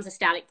 it becomes a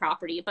static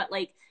property. But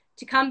like,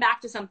 to come back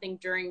to something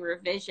during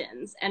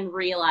revisions and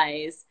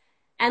realize,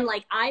 and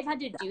like, I've had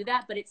to do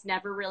that, but it's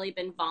never really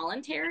been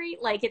voluntary.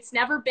 Like, it's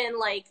never been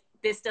like,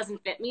 this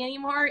doesn't fit me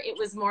anymore. It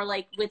was more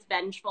like with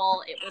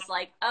Vengeful, it was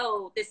like,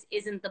 oh, this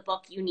isn't the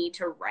book you need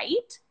to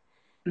write.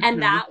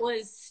 And that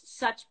was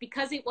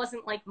because it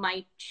wasn't like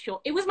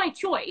it was my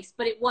choice,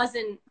 but it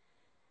wasn't,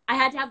 I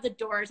had to have the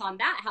doors on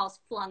that house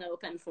flung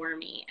open for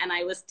me. And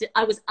I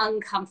was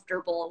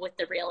uncomfortable with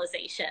the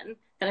realization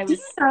that I was in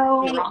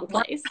the wrong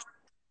place.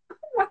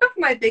 One of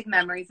my big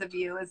memories of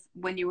you is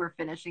when you were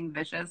finishing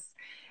Vicious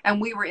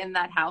and we were in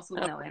that house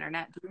with no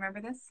internet. Do you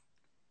remember this?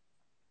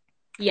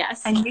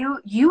 Yes. And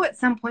you at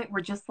some point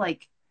were just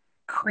like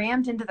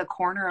crammed into the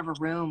corner of a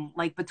room,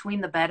 like between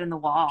the bed and the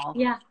wall.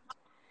 Yeah.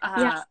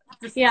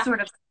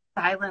 Sort of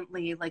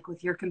silently, like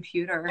with your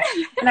computer.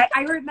 And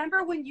I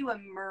remember when you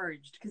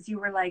emerged, because you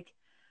were like,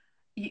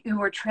 You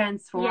were Yeah.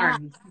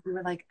 transformed. You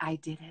were like, I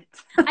did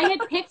it. I had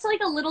picked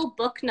like a little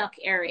book nook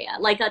area,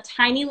 like a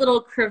tiny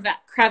little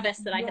crevice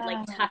that I had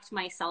like Yeah. tucked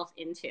myself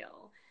into.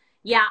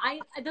 Yeah, I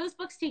those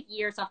books take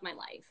years off my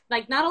life.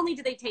 Like not only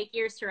do they take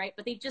years to write,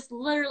 but they just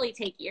literally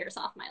take years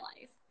off my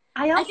life.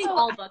 I I think also,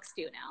 all books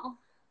do now.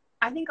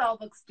 I think all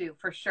books do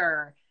for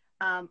sure.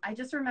 I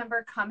just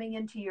remember coming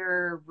into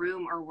your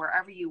room or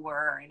wherever you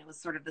were, and it was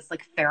sort of this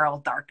like feral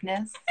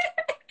darkness.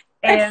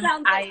 It And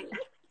sounds like me.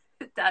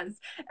 it does.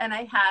 And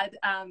I had,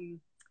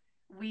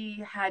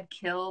 we had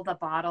killed a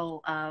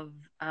bottle of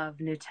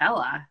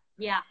Nutella,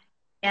 Yeah.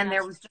 and Yeah.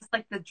 there was just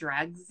like the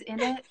dregs in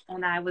it.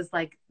 And I was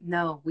like,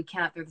 no, we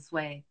cannot throw this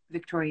away.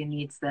 Victoria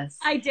needs this.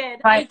 I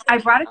did. But I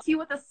brought it to you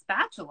with a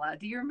spatula.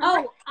 Do you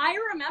remember? Oh, I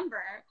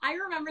remember. I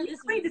remember You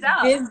this cleaned it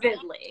up.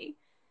 vividly.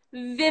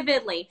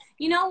 Vividly.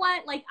 You know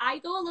what? Like, I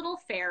go a little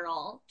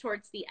feral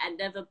towards the end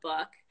of a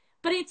book,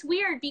 but it's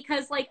weird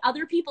because, like,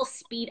 other people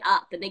speed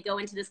up and they go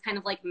into this kind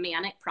of like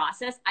manic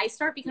process. I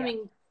start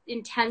becoming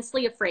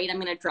intensely afraid I'm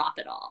going to drop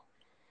it all.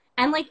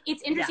 And like,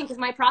 it's interesting because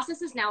my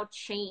process has now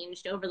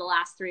changed over the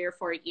last 3 or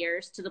 4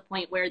 years to the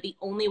point where the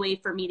only way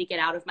for me to get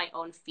out of my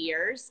own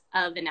fears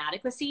of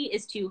inadequacy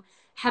is to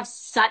have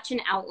such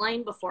an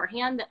outline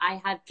beforehand that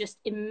I have just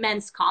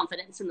immense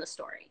confidence in the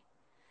story.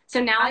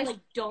 So now I like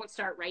don't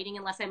start writing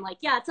unless I'm like,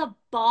 yeah, it's a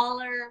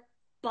baller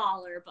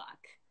book.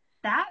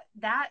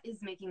 That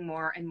is making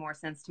more and more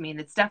sense to me, and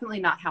it's definitely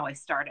not how I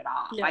started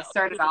off. No. I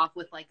started off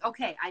with like,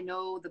 okay, I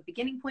know the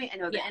beginning point, I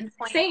know the end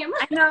point. Same.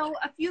 I know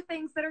a few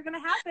things that are going to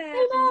happen.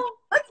 I know.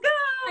 Let's go.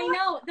 I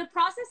know. The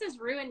process has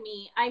ruined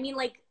me. I mean,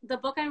 like the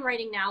book I'm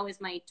writing now is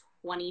my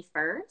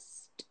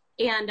 21st,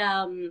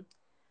 and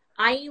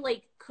I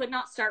like could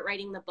not start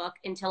writing the book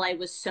until I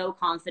was so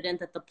confident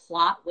that the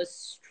plot was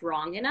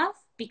strong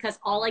enough, because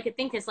all I could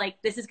think is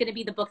like, this is going to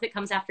be the book that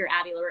comes after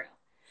Addie LaRue.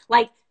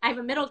 Like I have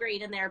a middle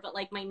grade in there, but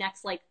like my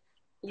next like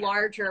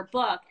larger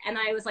book. And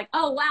I was like,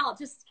 oh wow,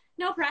 just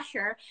no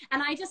pressure.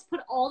 And I just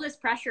put all this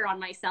pressure on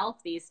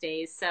myself these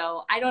days.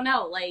 So I don't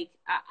know, like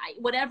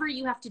whatever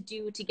you have to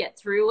do to get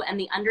through, and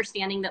the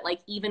understanding that like,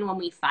 even when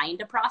we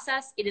find a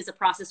process, it is a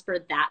process for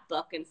that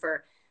book and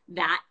for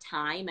that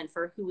time and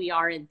for who we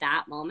are in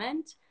that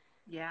moment.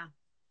 Yeah.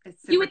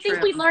 You would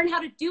think we'd learn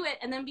how to do it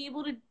and then be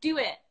able to do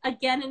it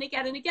again and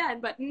again and again,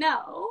 but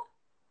no.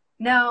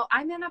 No,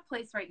 I'm in a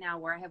place right now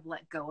where I have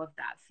let go of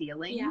that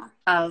feeling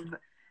of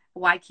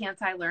why can't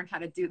I learn how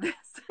to do this?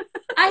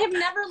 I have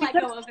never let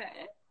go of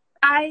it.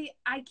 I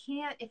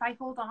can't. If I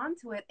hold on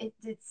to it,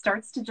 it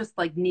starts to just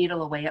like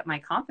needle away at my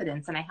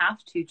confidence. And I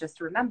have to just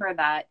remember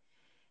that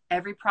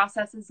every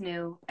process is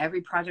new,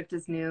 every project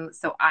is new.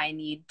 So I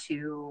need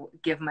to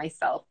give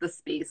myself the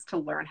space to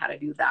learn how to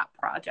do that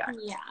project.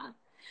 Yeah.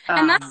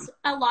 And that's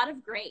a lot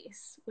of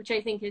grace, which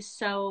I think is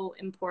so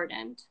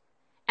important.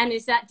 And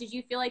did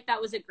you feel like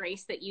that was a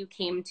grace that you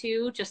came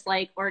to just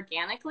like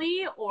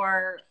organically,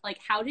 or like,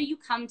 how do you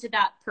come to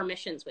that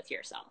permissions with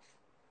yourself?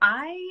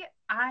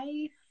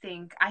 I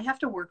think I have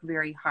to work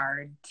very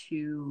hard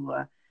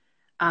to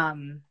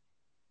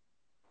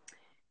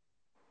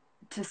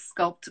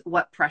sculpt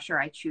what pressure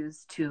I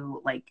choose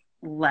to like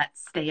let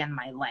stay in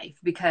my life,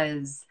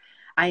 because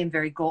I am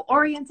very goal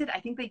oriented.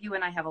 I think that you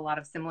and I have a lot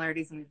of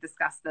similarities, and we've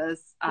discussed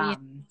this.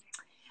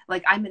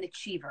 Like I'm an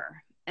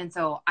achiever. And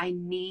so I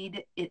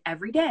need it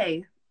every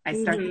day. I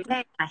start the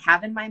day, I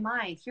have in my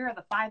mind, here are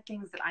the 5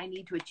 things that I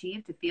need to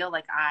achieve to feel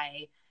like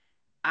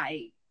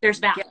there's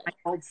valid. Get my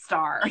gold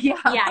star. Yeah.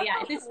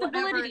 It's the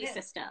validity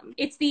system.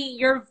 It's the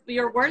your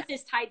worth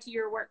is tied to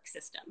your work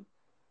system.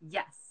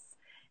 Yes.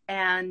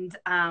 And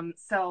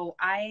so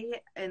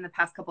I, in the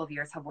past couple of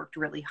years, have worked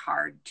really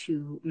hard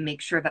to make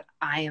sure that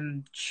I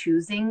am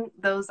choosing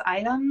those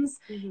items.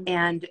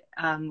 And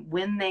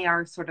when they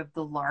are sort of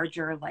the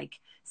larger, like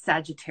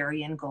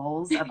Sagittarian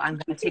goals of I'm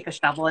going to take a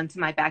shovel into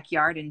my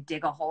backyard and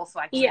dig a hole so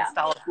I can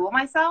install a pool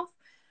myself,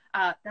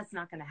 that's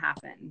not going to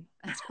happen.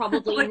 It's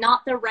probably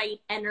not the right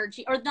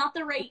energy, or not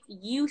the right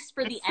use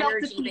for the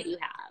energy that you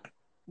have.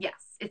 Yes,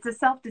 it's a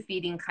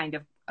self-defeating kind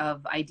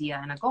of idea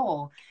and a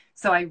goal.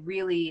 So I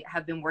really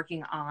have been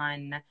working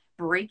on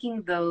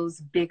breaking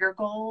those bigger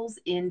goals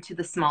into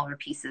the smaller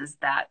pieces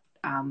that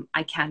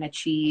I can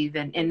achieve.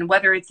 And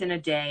whether it's in a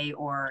day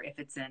or if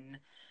it's in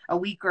a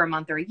week or a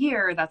month or a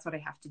year, that's what I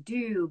have to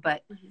do.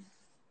 But,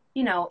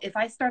 you know, if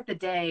I start the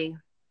day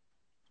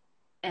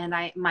and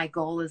my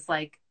goal is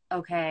like,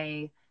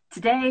 okay,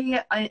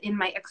 today in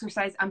my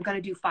exercise, I'm going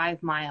to do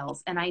 5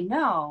 miles. And I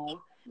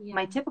know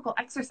my typical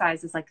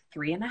exercise is like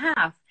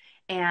 3.5.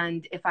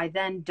 And if I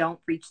then don't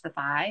reach the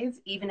 5,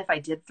 even if I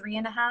did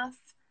 3.5,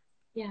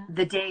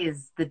 the day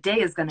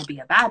is going to be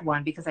a bad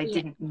one, because I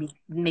didn't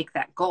make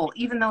that goal,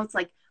 even though it's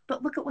like,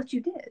 but look at what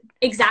you did.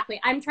 Exactly.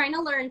 I'm trying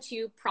to learn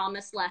to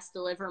promise less,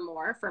 deliver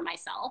more for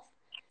myself.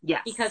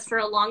 Yes. Because for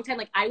a long time,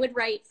 like I would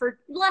write for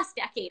the last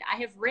decade, I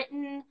have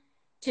written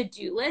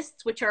to-do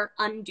lists, which are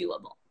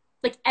undoable.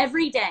 Like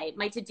every day,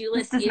 my to-do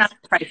list is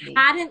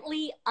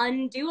patently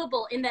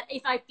undoable, in that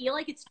if I feel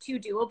like it's too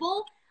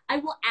doable, I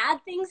will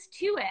add things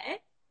to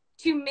it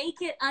to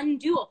make it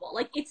undoable.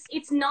 Like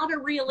it's not a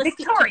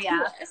realistic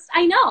Victoria. list.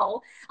 I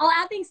know. I'll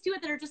add things to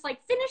it that are just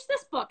like, finish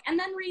this book and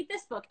then read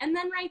this book and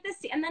then write this,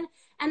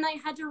 and I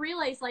had to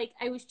realize, like,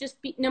 I was just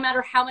no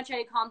matter how much I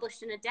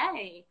accomplished in a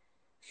day,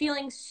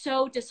 feeling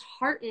so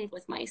disheartened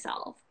with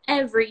myself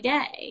every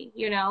day,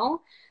 you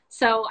know?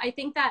 So I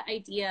think that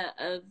idea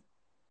of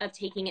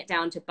taking it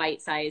down to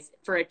bite size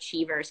for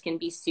achievers can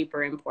be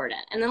super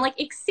important. And then, like,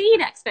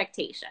 exceed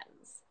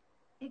expectations.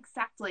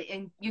 Exactly.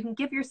 And you can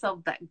give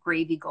yourself that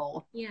gravy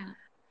goal. Yeah.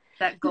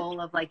 That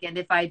goal of like, and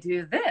if I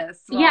do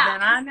this, well, yeah,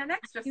 then I'm an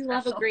extra I do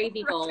love a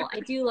gravy goal. I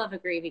do love a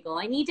gravy goal.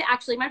 I need to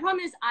actually, my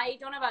problem is, I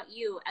don't know about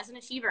you, as an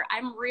achiever,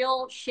 I'm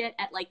real shit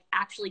at like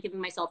actually giving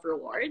myself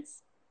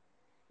rewards.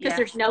 Because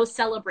there's no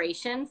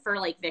celebration for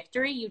like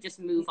victory. You just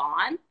move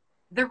on.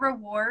 The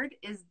reward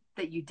is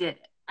that you did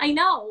it. I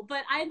know,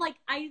 but I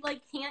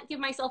can't give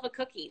myself a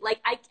cookie.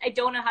 Like I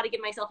don't know how to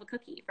give myself a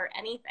cookie for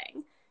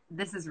anything.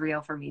 This is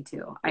real for me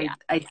too. Yeah.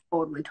 I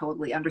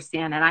totally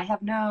understand. And I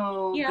have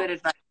no good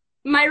advice.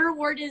 My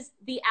reward is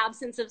the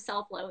absence of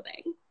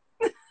self-loathing.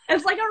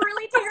 It's like a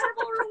really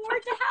terrible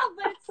reward to have,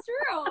 but it's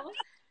true.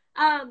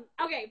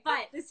 Okay,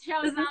 but this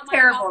show is not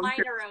about my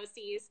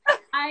neuroses.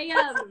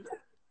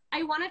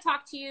 I want to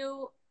talk to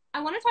you.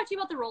 I want to talk to you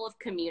about the role of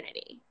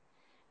community.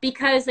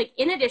 Because, like,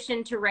 in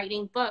addition to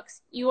writing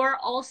books, you are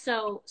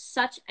also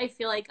such, I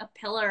feel like, a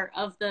pillar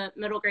of the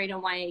middle grade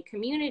and YA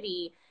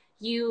community.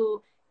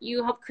 You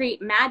help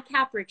create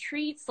madcap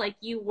retreats. Like,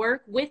 you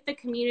work with the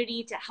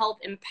community to help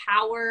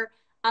empower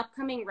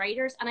upcoming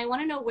writers. And I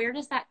want to know, where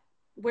does that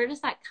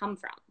come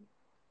from?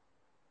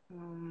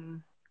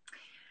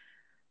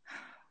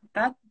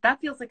 That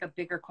feels like a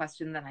bigger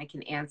question than I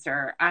can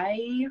answer.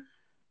 I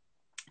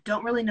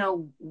don't really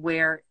know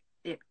where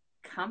it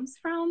comes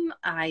from.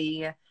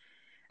 I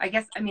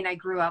guess, I mean, I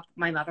grew up,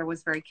 my mother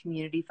was very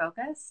community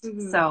focused.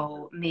 Mm-hmm.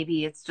 So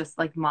maybe it's just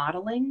like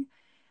modeling.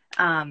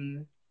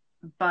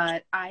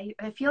 But I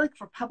feel like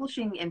for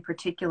publishing in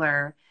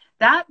particular,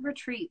 that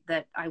retreat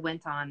that I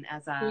went on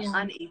as a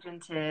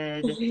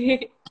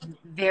unagented,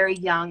 very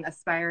young,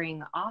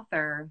 aspiring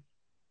author,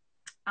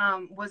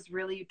 was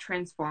really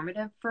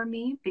transformative for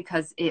me,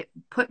 because it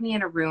put me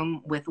in a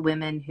room with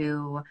women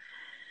who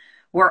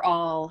were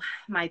all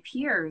my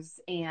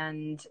peers,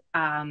 and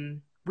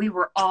we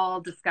were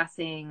all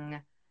discussing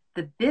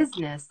the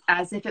business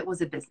as if it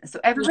was a business. So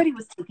everybody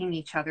was taking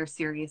each other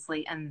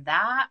seriously. And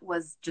that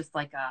was just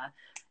like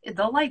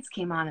the lights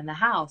came on in the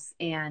house.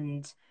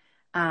 And,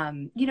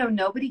 you know,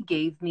 nobody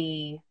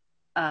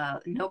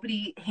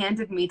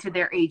handed me to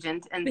their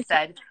agent and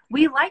said,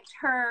 we liked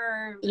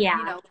her,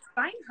 you know,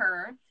 sign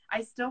her.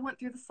 I still went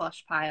through the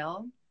slush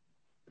pile.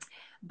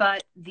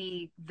 But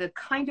the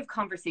kind of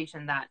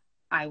conversation that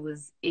I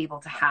was able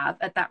to have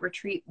at that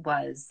retreat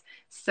was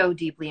so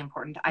deeply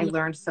important. I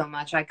learned so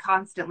much. I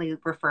constantly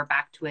refer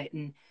back to it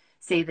and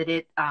say that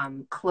it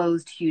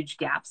closed huge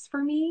gaps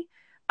for me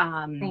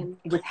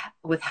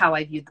with how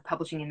I viewed the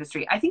publishing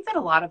industry. I think that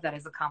a lot of that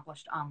is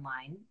accomplished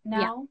online now.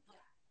 Yeah.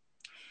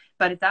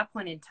 But at that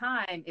point in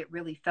time, it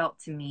really felt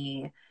to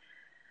me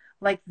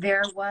like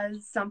there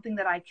was something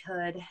that I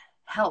could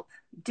help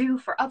do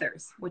for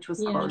others, which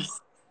was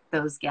close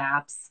those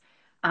gaps.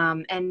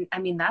 And I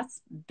mean,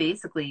 that's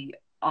basically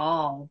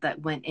all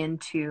that went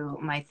into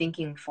my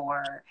thinking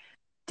for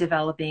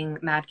developing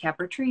madcap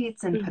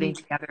retreats and putting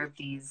together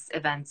these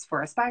events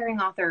for aspiring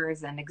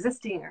authors and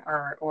existing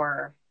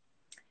or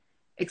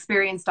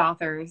experienced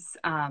authors,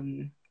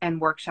 and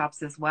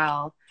workshops as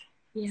well.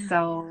 Yeah.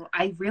 So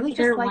I really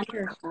just like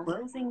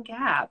closing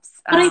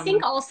gaps. But I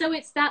think also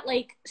it's that,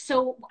 like,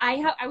 so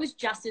I was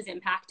just as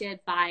impacted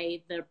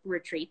by the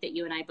retreat that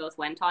you and I both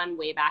went on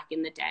way back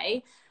in the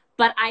day.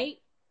 But I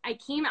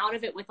came out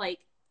of it with, like,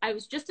 I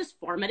was just as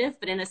formative,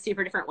 but in a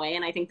super different way.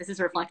 And I think this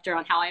is a reflector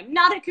on how I'm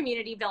not a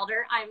community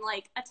builder. I'm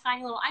like a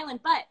tiny little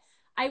island. But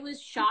I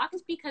was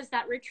shocked because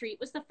that retreat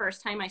was the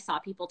first time I saw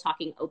people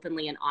talking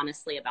openly and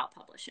honestly about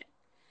publishing.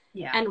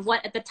 Yeah. And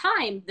what at the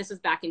time, this was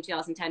back in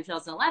 2010,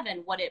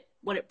 2011, what it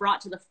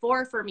brought to the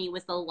fore for me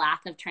was the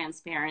lack of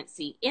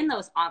transparency in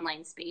those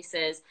online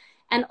spaces.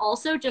 And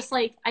also just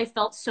like, I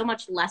felt so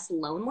much less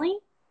lonely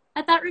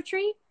at that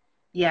retreat.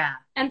 Yeah.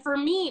 And for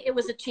me, it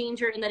was a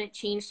changer in that it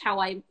changed how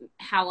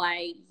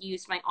I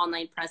used my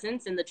online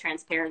presence and the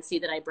transparency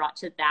that I brought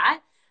to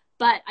that.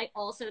 But I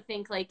also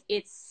think, like,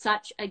 it's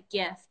such a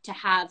gift to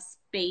have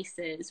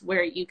spaces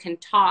where you can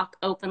talk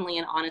openly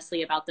and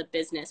honestly about the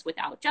business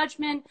without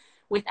judgment,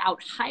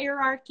 without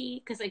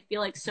hierarchy, because I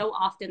feel like so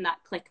often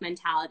that clique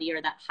mentality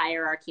or that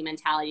hierarchy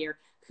mentality, or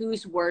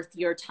who's worth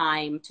your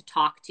time to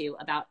talk to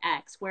about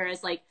X.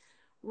 Whereas, like,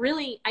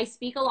 really, I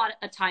speak a lot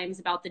of times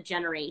about the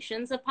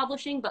generations of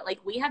publishing, but, like,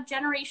 we have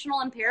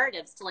generational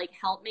imperatives to, like,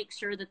 help make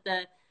sure that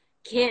the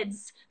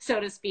kids,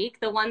 so to speak,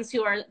 the ones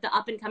who are the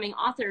up and coming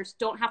authors,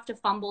 don't have to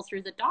fumble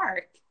through the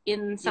dark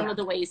in some of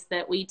the ways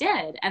that we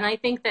did. And I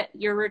think that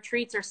your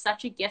retreats are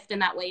such a gift in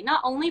that way, not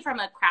only from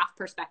a craft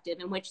perspective,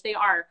 in which they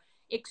are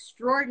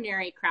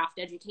extraordinary craft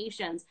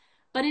educations,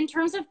 but in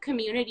terms of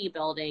community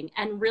building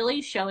and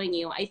really showing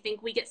you, I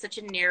think we get such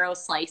a narrow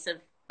slice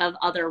of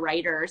other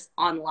writers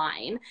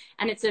online.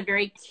 And it's a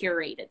very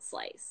curated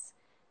slice.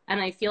 And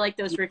I feel like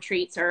those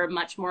retreats are a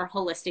much more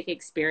holistic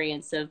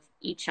experience of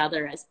each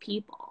other as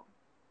people.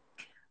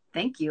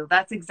 Thank you.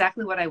 That's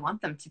exactly what I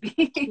want them to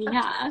be.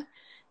 Yeah.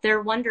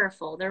 They're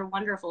wonderful. They're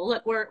wonderful.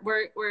 Look,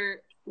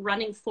 we're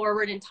running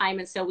forward in time,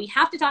 and so we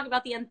have to talk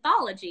about the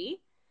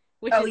anthology,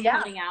 which is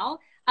coming out.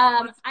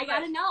 I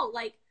gotta know,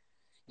 like,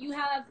 you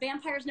have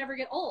Vampires Never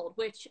Get Old,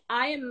 which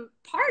I am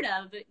part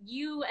of.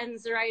 You and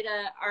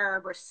Zoraida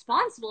are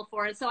responsible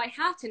for it, so I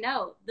have to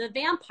know, the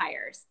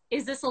vampires,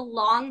 is this a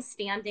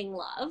long-standing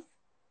love?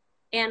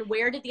 And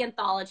where did the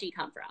anthology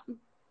come from?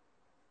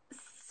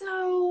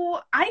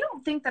 So I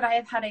don't think that I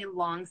have had a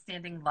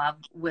long-standing love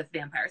with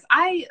vampires.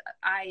 I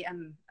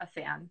am a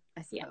fan,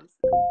 I suppose,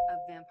 of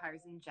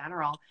vampires in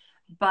general.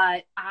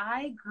 But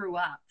I grew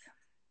up,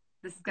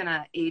 this is going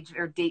to age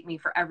or date me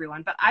for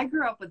everyone, but I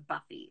grew up with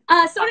Buffy.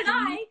 So did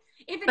I.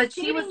 If it's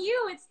dating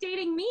you, it's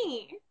dating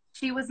me.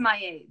 She was my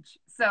age.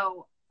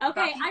 So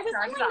okay, Buffy, I was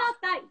only not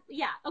that,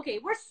 yeah, okay,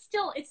 we're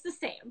still, it's the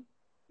same.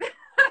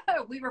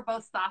 We were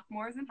both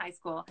sophomores in high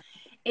school.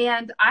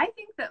 And I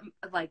think that,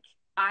 like,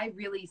 I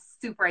really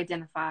super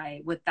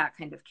identify with that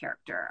kind of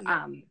character.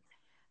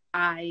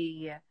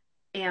 I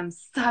am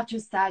such a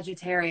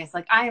Sagittarius.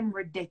 Like, I am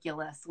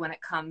ridiculous when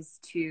it comes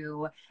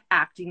to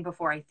acting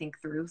before I think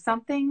through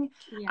something.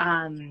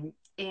 Like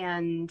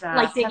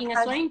digging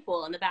a swimming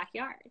pool in the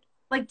backyard.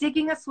 Like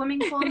digging a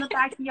swimming pool in the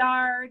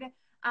backyard.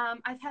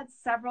 I've had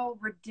several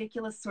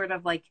ridiculous sort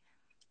of like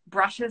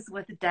brushes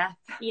with death.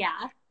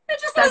 Yeah. They're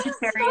just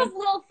those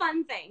little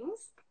fun things.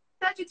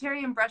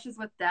 Sagittarian brushes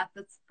with death.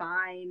 That's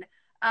fine.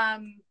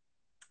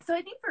 So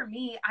I think for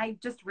me, I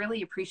just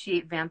really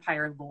appreciate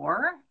vampire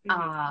lore.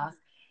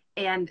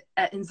 And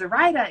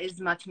Zoraida is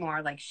much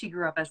more like, she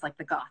grew up as like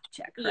the goth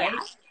chick, right? Yeah.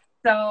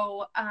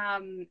 So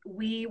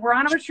we were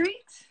on a retreat,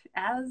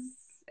 as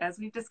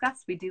we've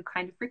discussed, we do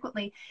kind of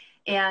frequently.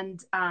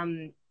 And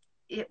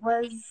it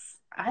was,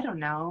 I don't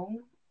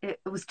know, it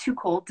was too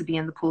cold to be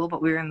in the pool,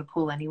 but we were in the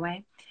pool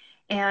anyway.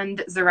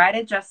 And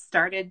Zoraida just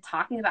started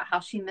talking about how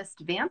she missed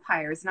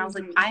vampires. And I was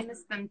like, I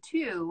miss them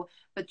too.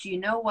 But you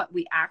know what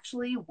we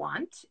actually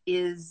want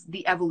is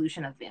the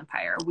evolution of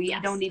vampire. We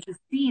don't need to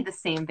see the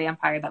same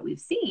vampire that we've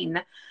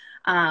seen.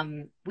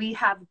 We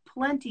have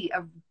plenty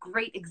of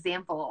great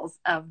examples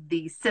of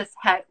the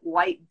cishet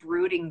white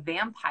brooding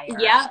vampire.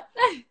 Yeah.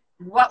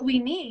 What we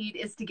need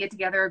is to get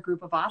together a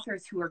group of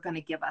authors who are going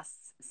to give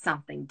us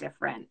something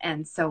different.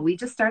 And so we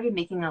just started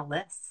making a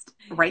list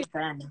right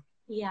then.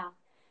 Yeah.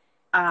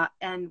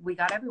 And we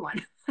got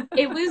everyone.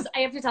 It was, I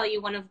have to tell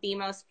you, one of the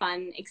most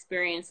fun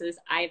experiences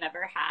I've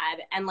ever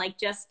had. And like,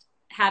 just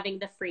having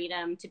the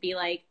freedom to be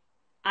like,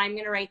 I'm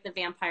going to write the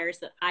vampires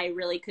that I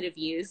really could have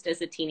used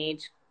as a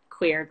teenage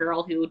queer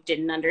girl who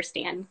didn't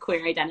understand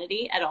queer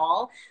identity at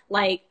all.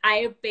 Like,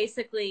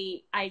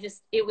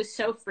 it was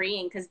so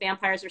freeing because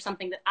vampires are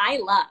something that I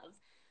love.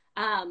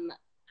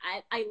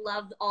 I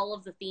love all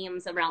of the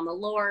themes around the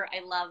lore.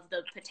 I love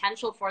the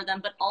potential for them,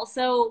 but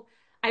also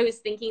I was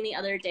thinking the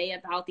other day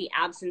about the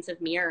absence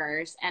of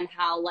mirrors and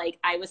how, like,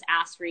 I was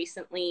asked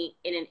recently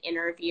in an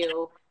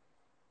interview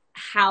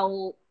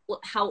how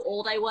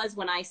old I was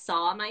when I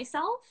saw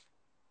myself,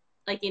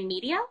 like, in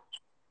media.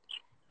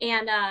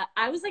 And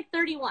I was like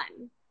 31.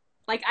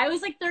 Like, I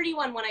was like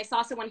 31 when I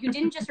saw someone who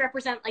didn't just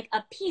represent like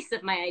a piece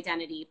of my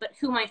identity, but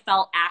whom I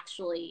felt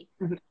actually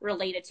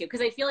related to.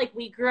 Because I feel like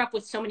we grew up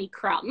with so many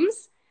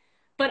crumbs,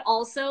 but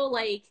also,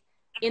 like,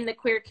 in the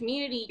queer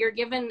community, you're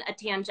given a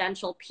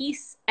tangential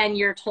piece and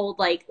you're told,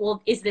 like,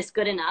 well, is this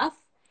good enough?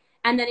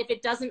 And then if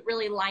it doesn't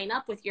really line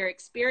up with your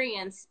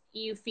experience,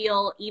 you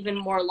feel even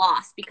more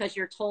lost because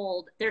you're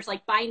told there's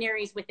like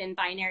binaries within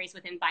binaries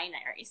within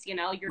binaries, you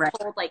know, you're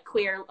told like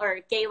queer or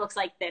gay looks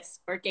like this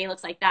or gay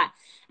looks like that.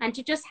 And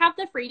to just have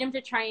the freedom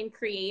to try and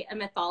create a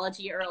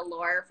mythology or a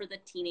lore for the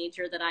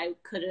teenager that I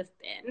could have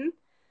been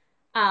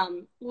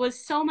was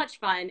so much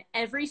fun.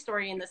 Every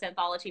story in this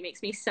anthology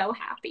makes me so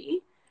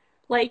happy.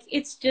 Like,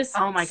 it's just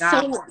so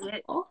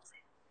wonderful.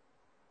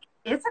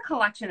 It's a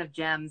collection of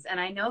gems, and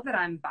I know that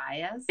I'm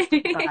biased,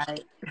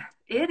 but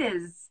it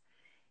is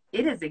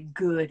a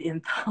good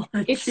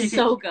anthology. It's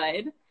so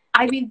good.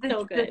 I mean,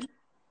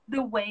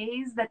 the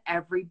ways that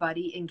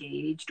everybody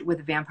engaged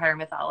with vampire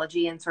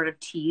mythology and sort of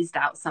teased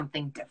out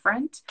something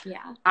different.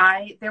 Yeah.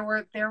 There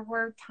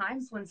were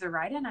times when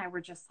Zoraida and I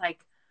were just like,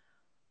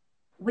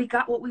 we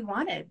got what we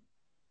wanted.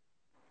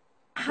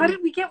 How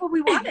did we get what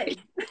we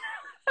wanted?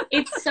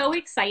 It's so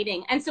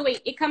exciting. And so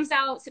wait, it comes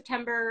out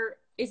September,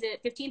 is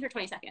it 15th or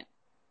 22nd?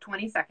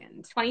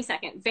 22nd.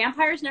 22nd.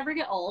 Vampires Never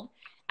Get Old,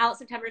 out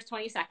September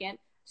 22nd.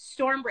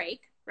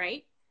 Stormbreak,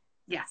 right?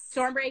 Yes.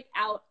 Stormbreak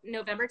out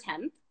November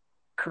 10th.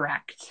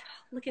 Correct.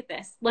 Look at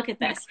this. Look at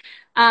this.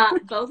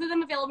 Both of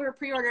them available for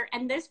pre-order.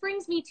 And this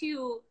brings me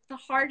to the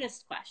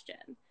hardest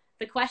question,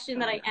 the question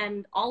that I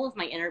end all of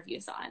my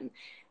interviews on,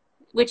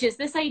 which is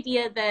this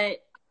idea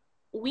that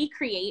we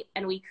create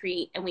and we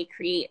create and we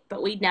create,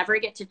 but we never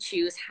get to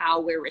choose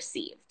how we're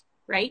received,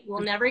 right?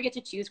 We'll never get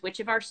to choose which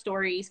of our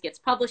stories gets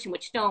published and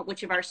which don't,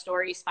 which of our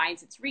stories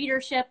finds its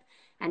readership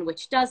and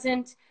which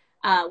doesn't.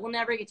 We'll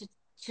never get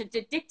to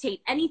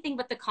dictate anything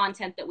but the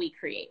content that we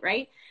create,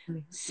 right?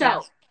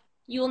 So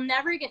you'll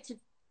never get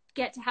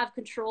to have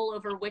control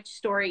over which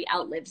story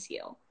outlives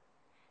you.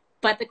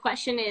 But the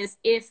question is,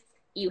 if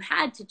you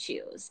had to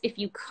choose, if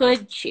you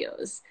could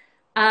choose,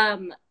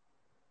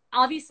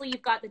 obviously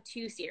you've got the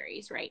 2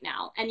 series right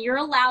now, and you're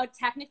allowed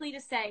technically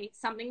to say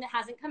something that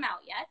hasn't come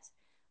out yet.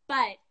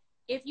 But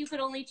if you could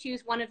only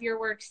choose one of your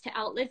works to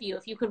outlive you,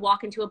 if you could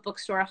walk into a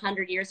bookstore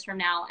 100 years from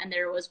now and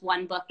there was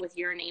one book with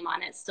your name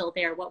on it still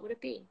there, what would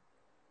it be?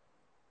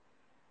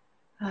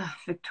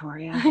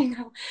 Victoria. I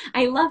know.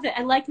 I love it.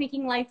 I like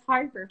making life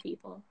hard for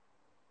people.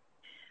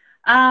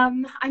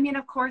 I mean,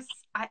 of course,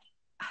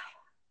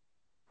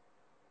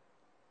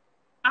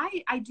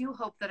 I do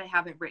hope that I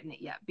haven't written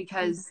it yet,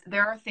 because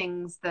there are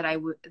things that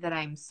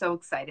I'm so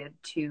excited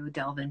to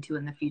delve into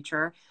in the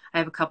future. I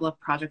have a couple of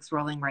projects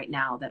rolling right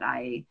now that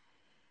I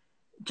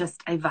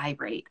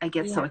vibrate. I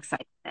get so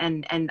excited,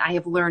 and I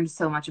have learned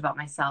so much about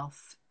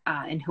myself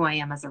and who I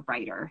am as a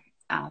writer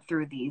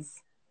through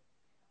these.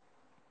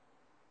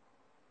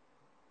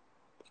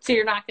 So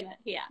you're not gonna,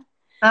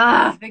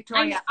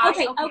 Victoria.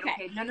 Okay.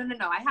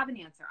 No. I have an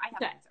answer.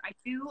 I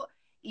do.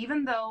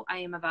 Even though I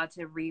am about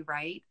to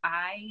rewrite,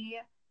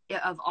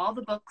 of all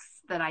the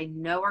books that I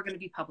know are going to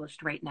be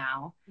published right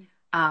now,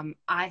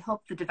 I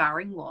hope The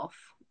Devouring Wolf,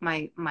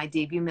 my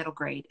debut middle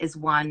grade, is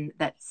one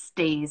that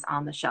stays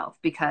on the shelf,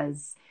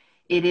 because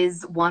it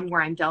is one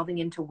where I'm delving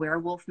into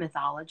werewolf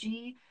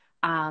mythology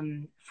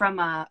from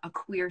a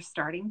queer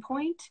starting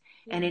point.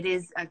 And it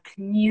is a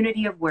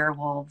community of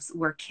werewolves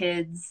where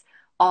kids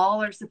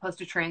all are supposed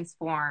to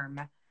transform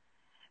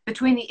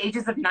between the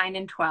ages of 9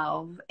 and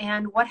 12.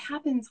 And what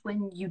happens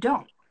when you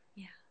don't?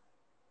 Yeah.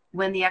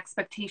 When the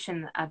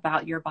expectation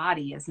about your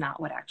body is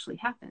not what actually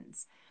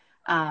happens.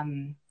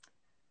 I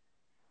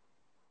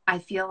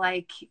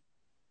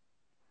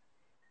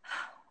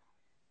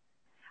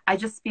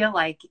just feel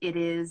like it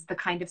is the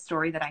kind of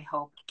story that I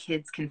hope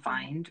kids can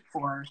find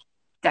for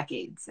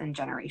decades and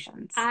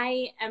generations.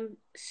 I am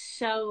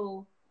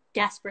so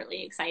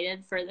desperately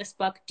excited for this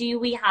book. Do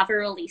we have a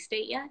release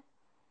date yet?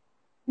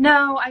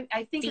 No, I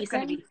think it's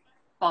going to be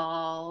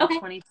fall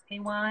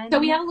 2021. So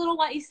we have a little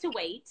ways to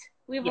wait.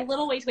 A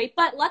little ways to wait.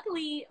 But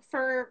luckily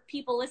for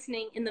people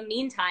listening in the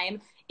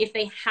meantime, if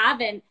they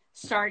haven't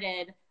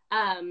started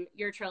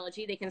your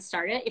trilogy, they can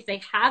start it. If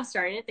they have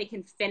started it, they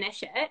can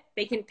finish it.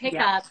 They can pick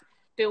up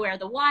Beware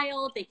the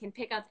Wild. They can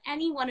pick up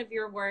any one of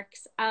your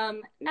works.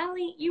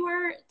 Natalie, you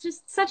are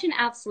just such an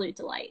absolute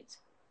delight.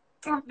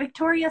 Oh,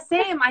 Victoria,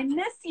 same. I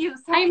miss you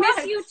so much. I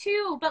miss you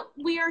too, but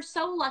we are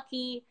so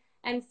lucky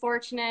and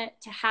fortunate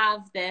to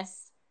have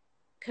this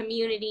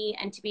community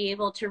and to be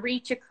able to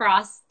reach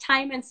across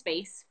time and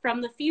space,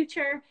 from the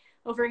future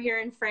over here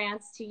in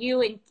France to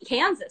you in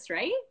Kansas,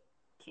 right?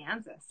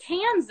 Kansas.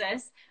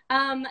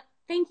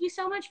 Thank you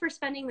so much for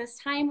spending this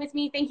time with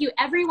me. Thank you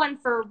everyone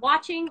for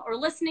watching or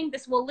listening.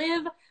 This will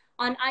live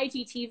on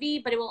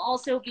IGTV, but it will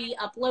also be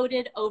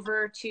uploaded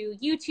over to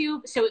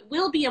YouTube. So it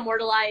will be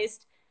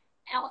immortalized.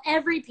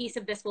 Every piece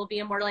of this will be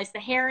immortalized. The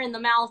hair in the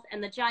mouth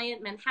and the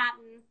giant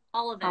Manhattan,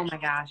 all of it. Oh my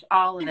gosh,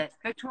 all of it.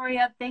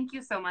 Victoria, thank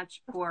you so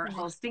much for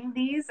hosting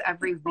these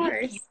every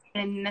week. You've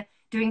been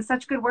doing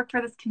such good work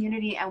for this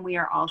community, and we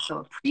are also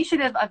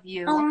appreciative of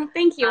you. Oh,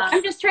 thank you.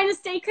 I'm just trying to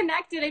stay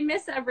connected. I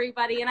miss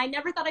everybody, and I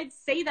never thought I'd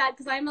say that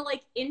because I'm a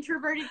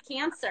introverted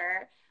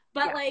Cancer,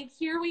 but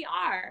here we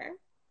are.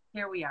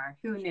 Here we are.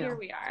 Who knew? Here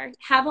we are.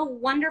 Have a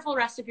wonderful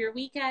rest of your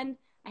weekend.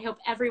 I hope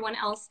everyone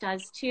else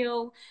does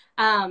too.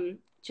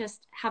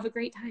 Just have a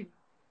great time.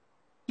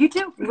 You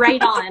too.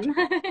 Right on.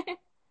 Bye.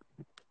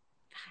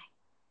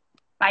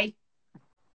 Bye.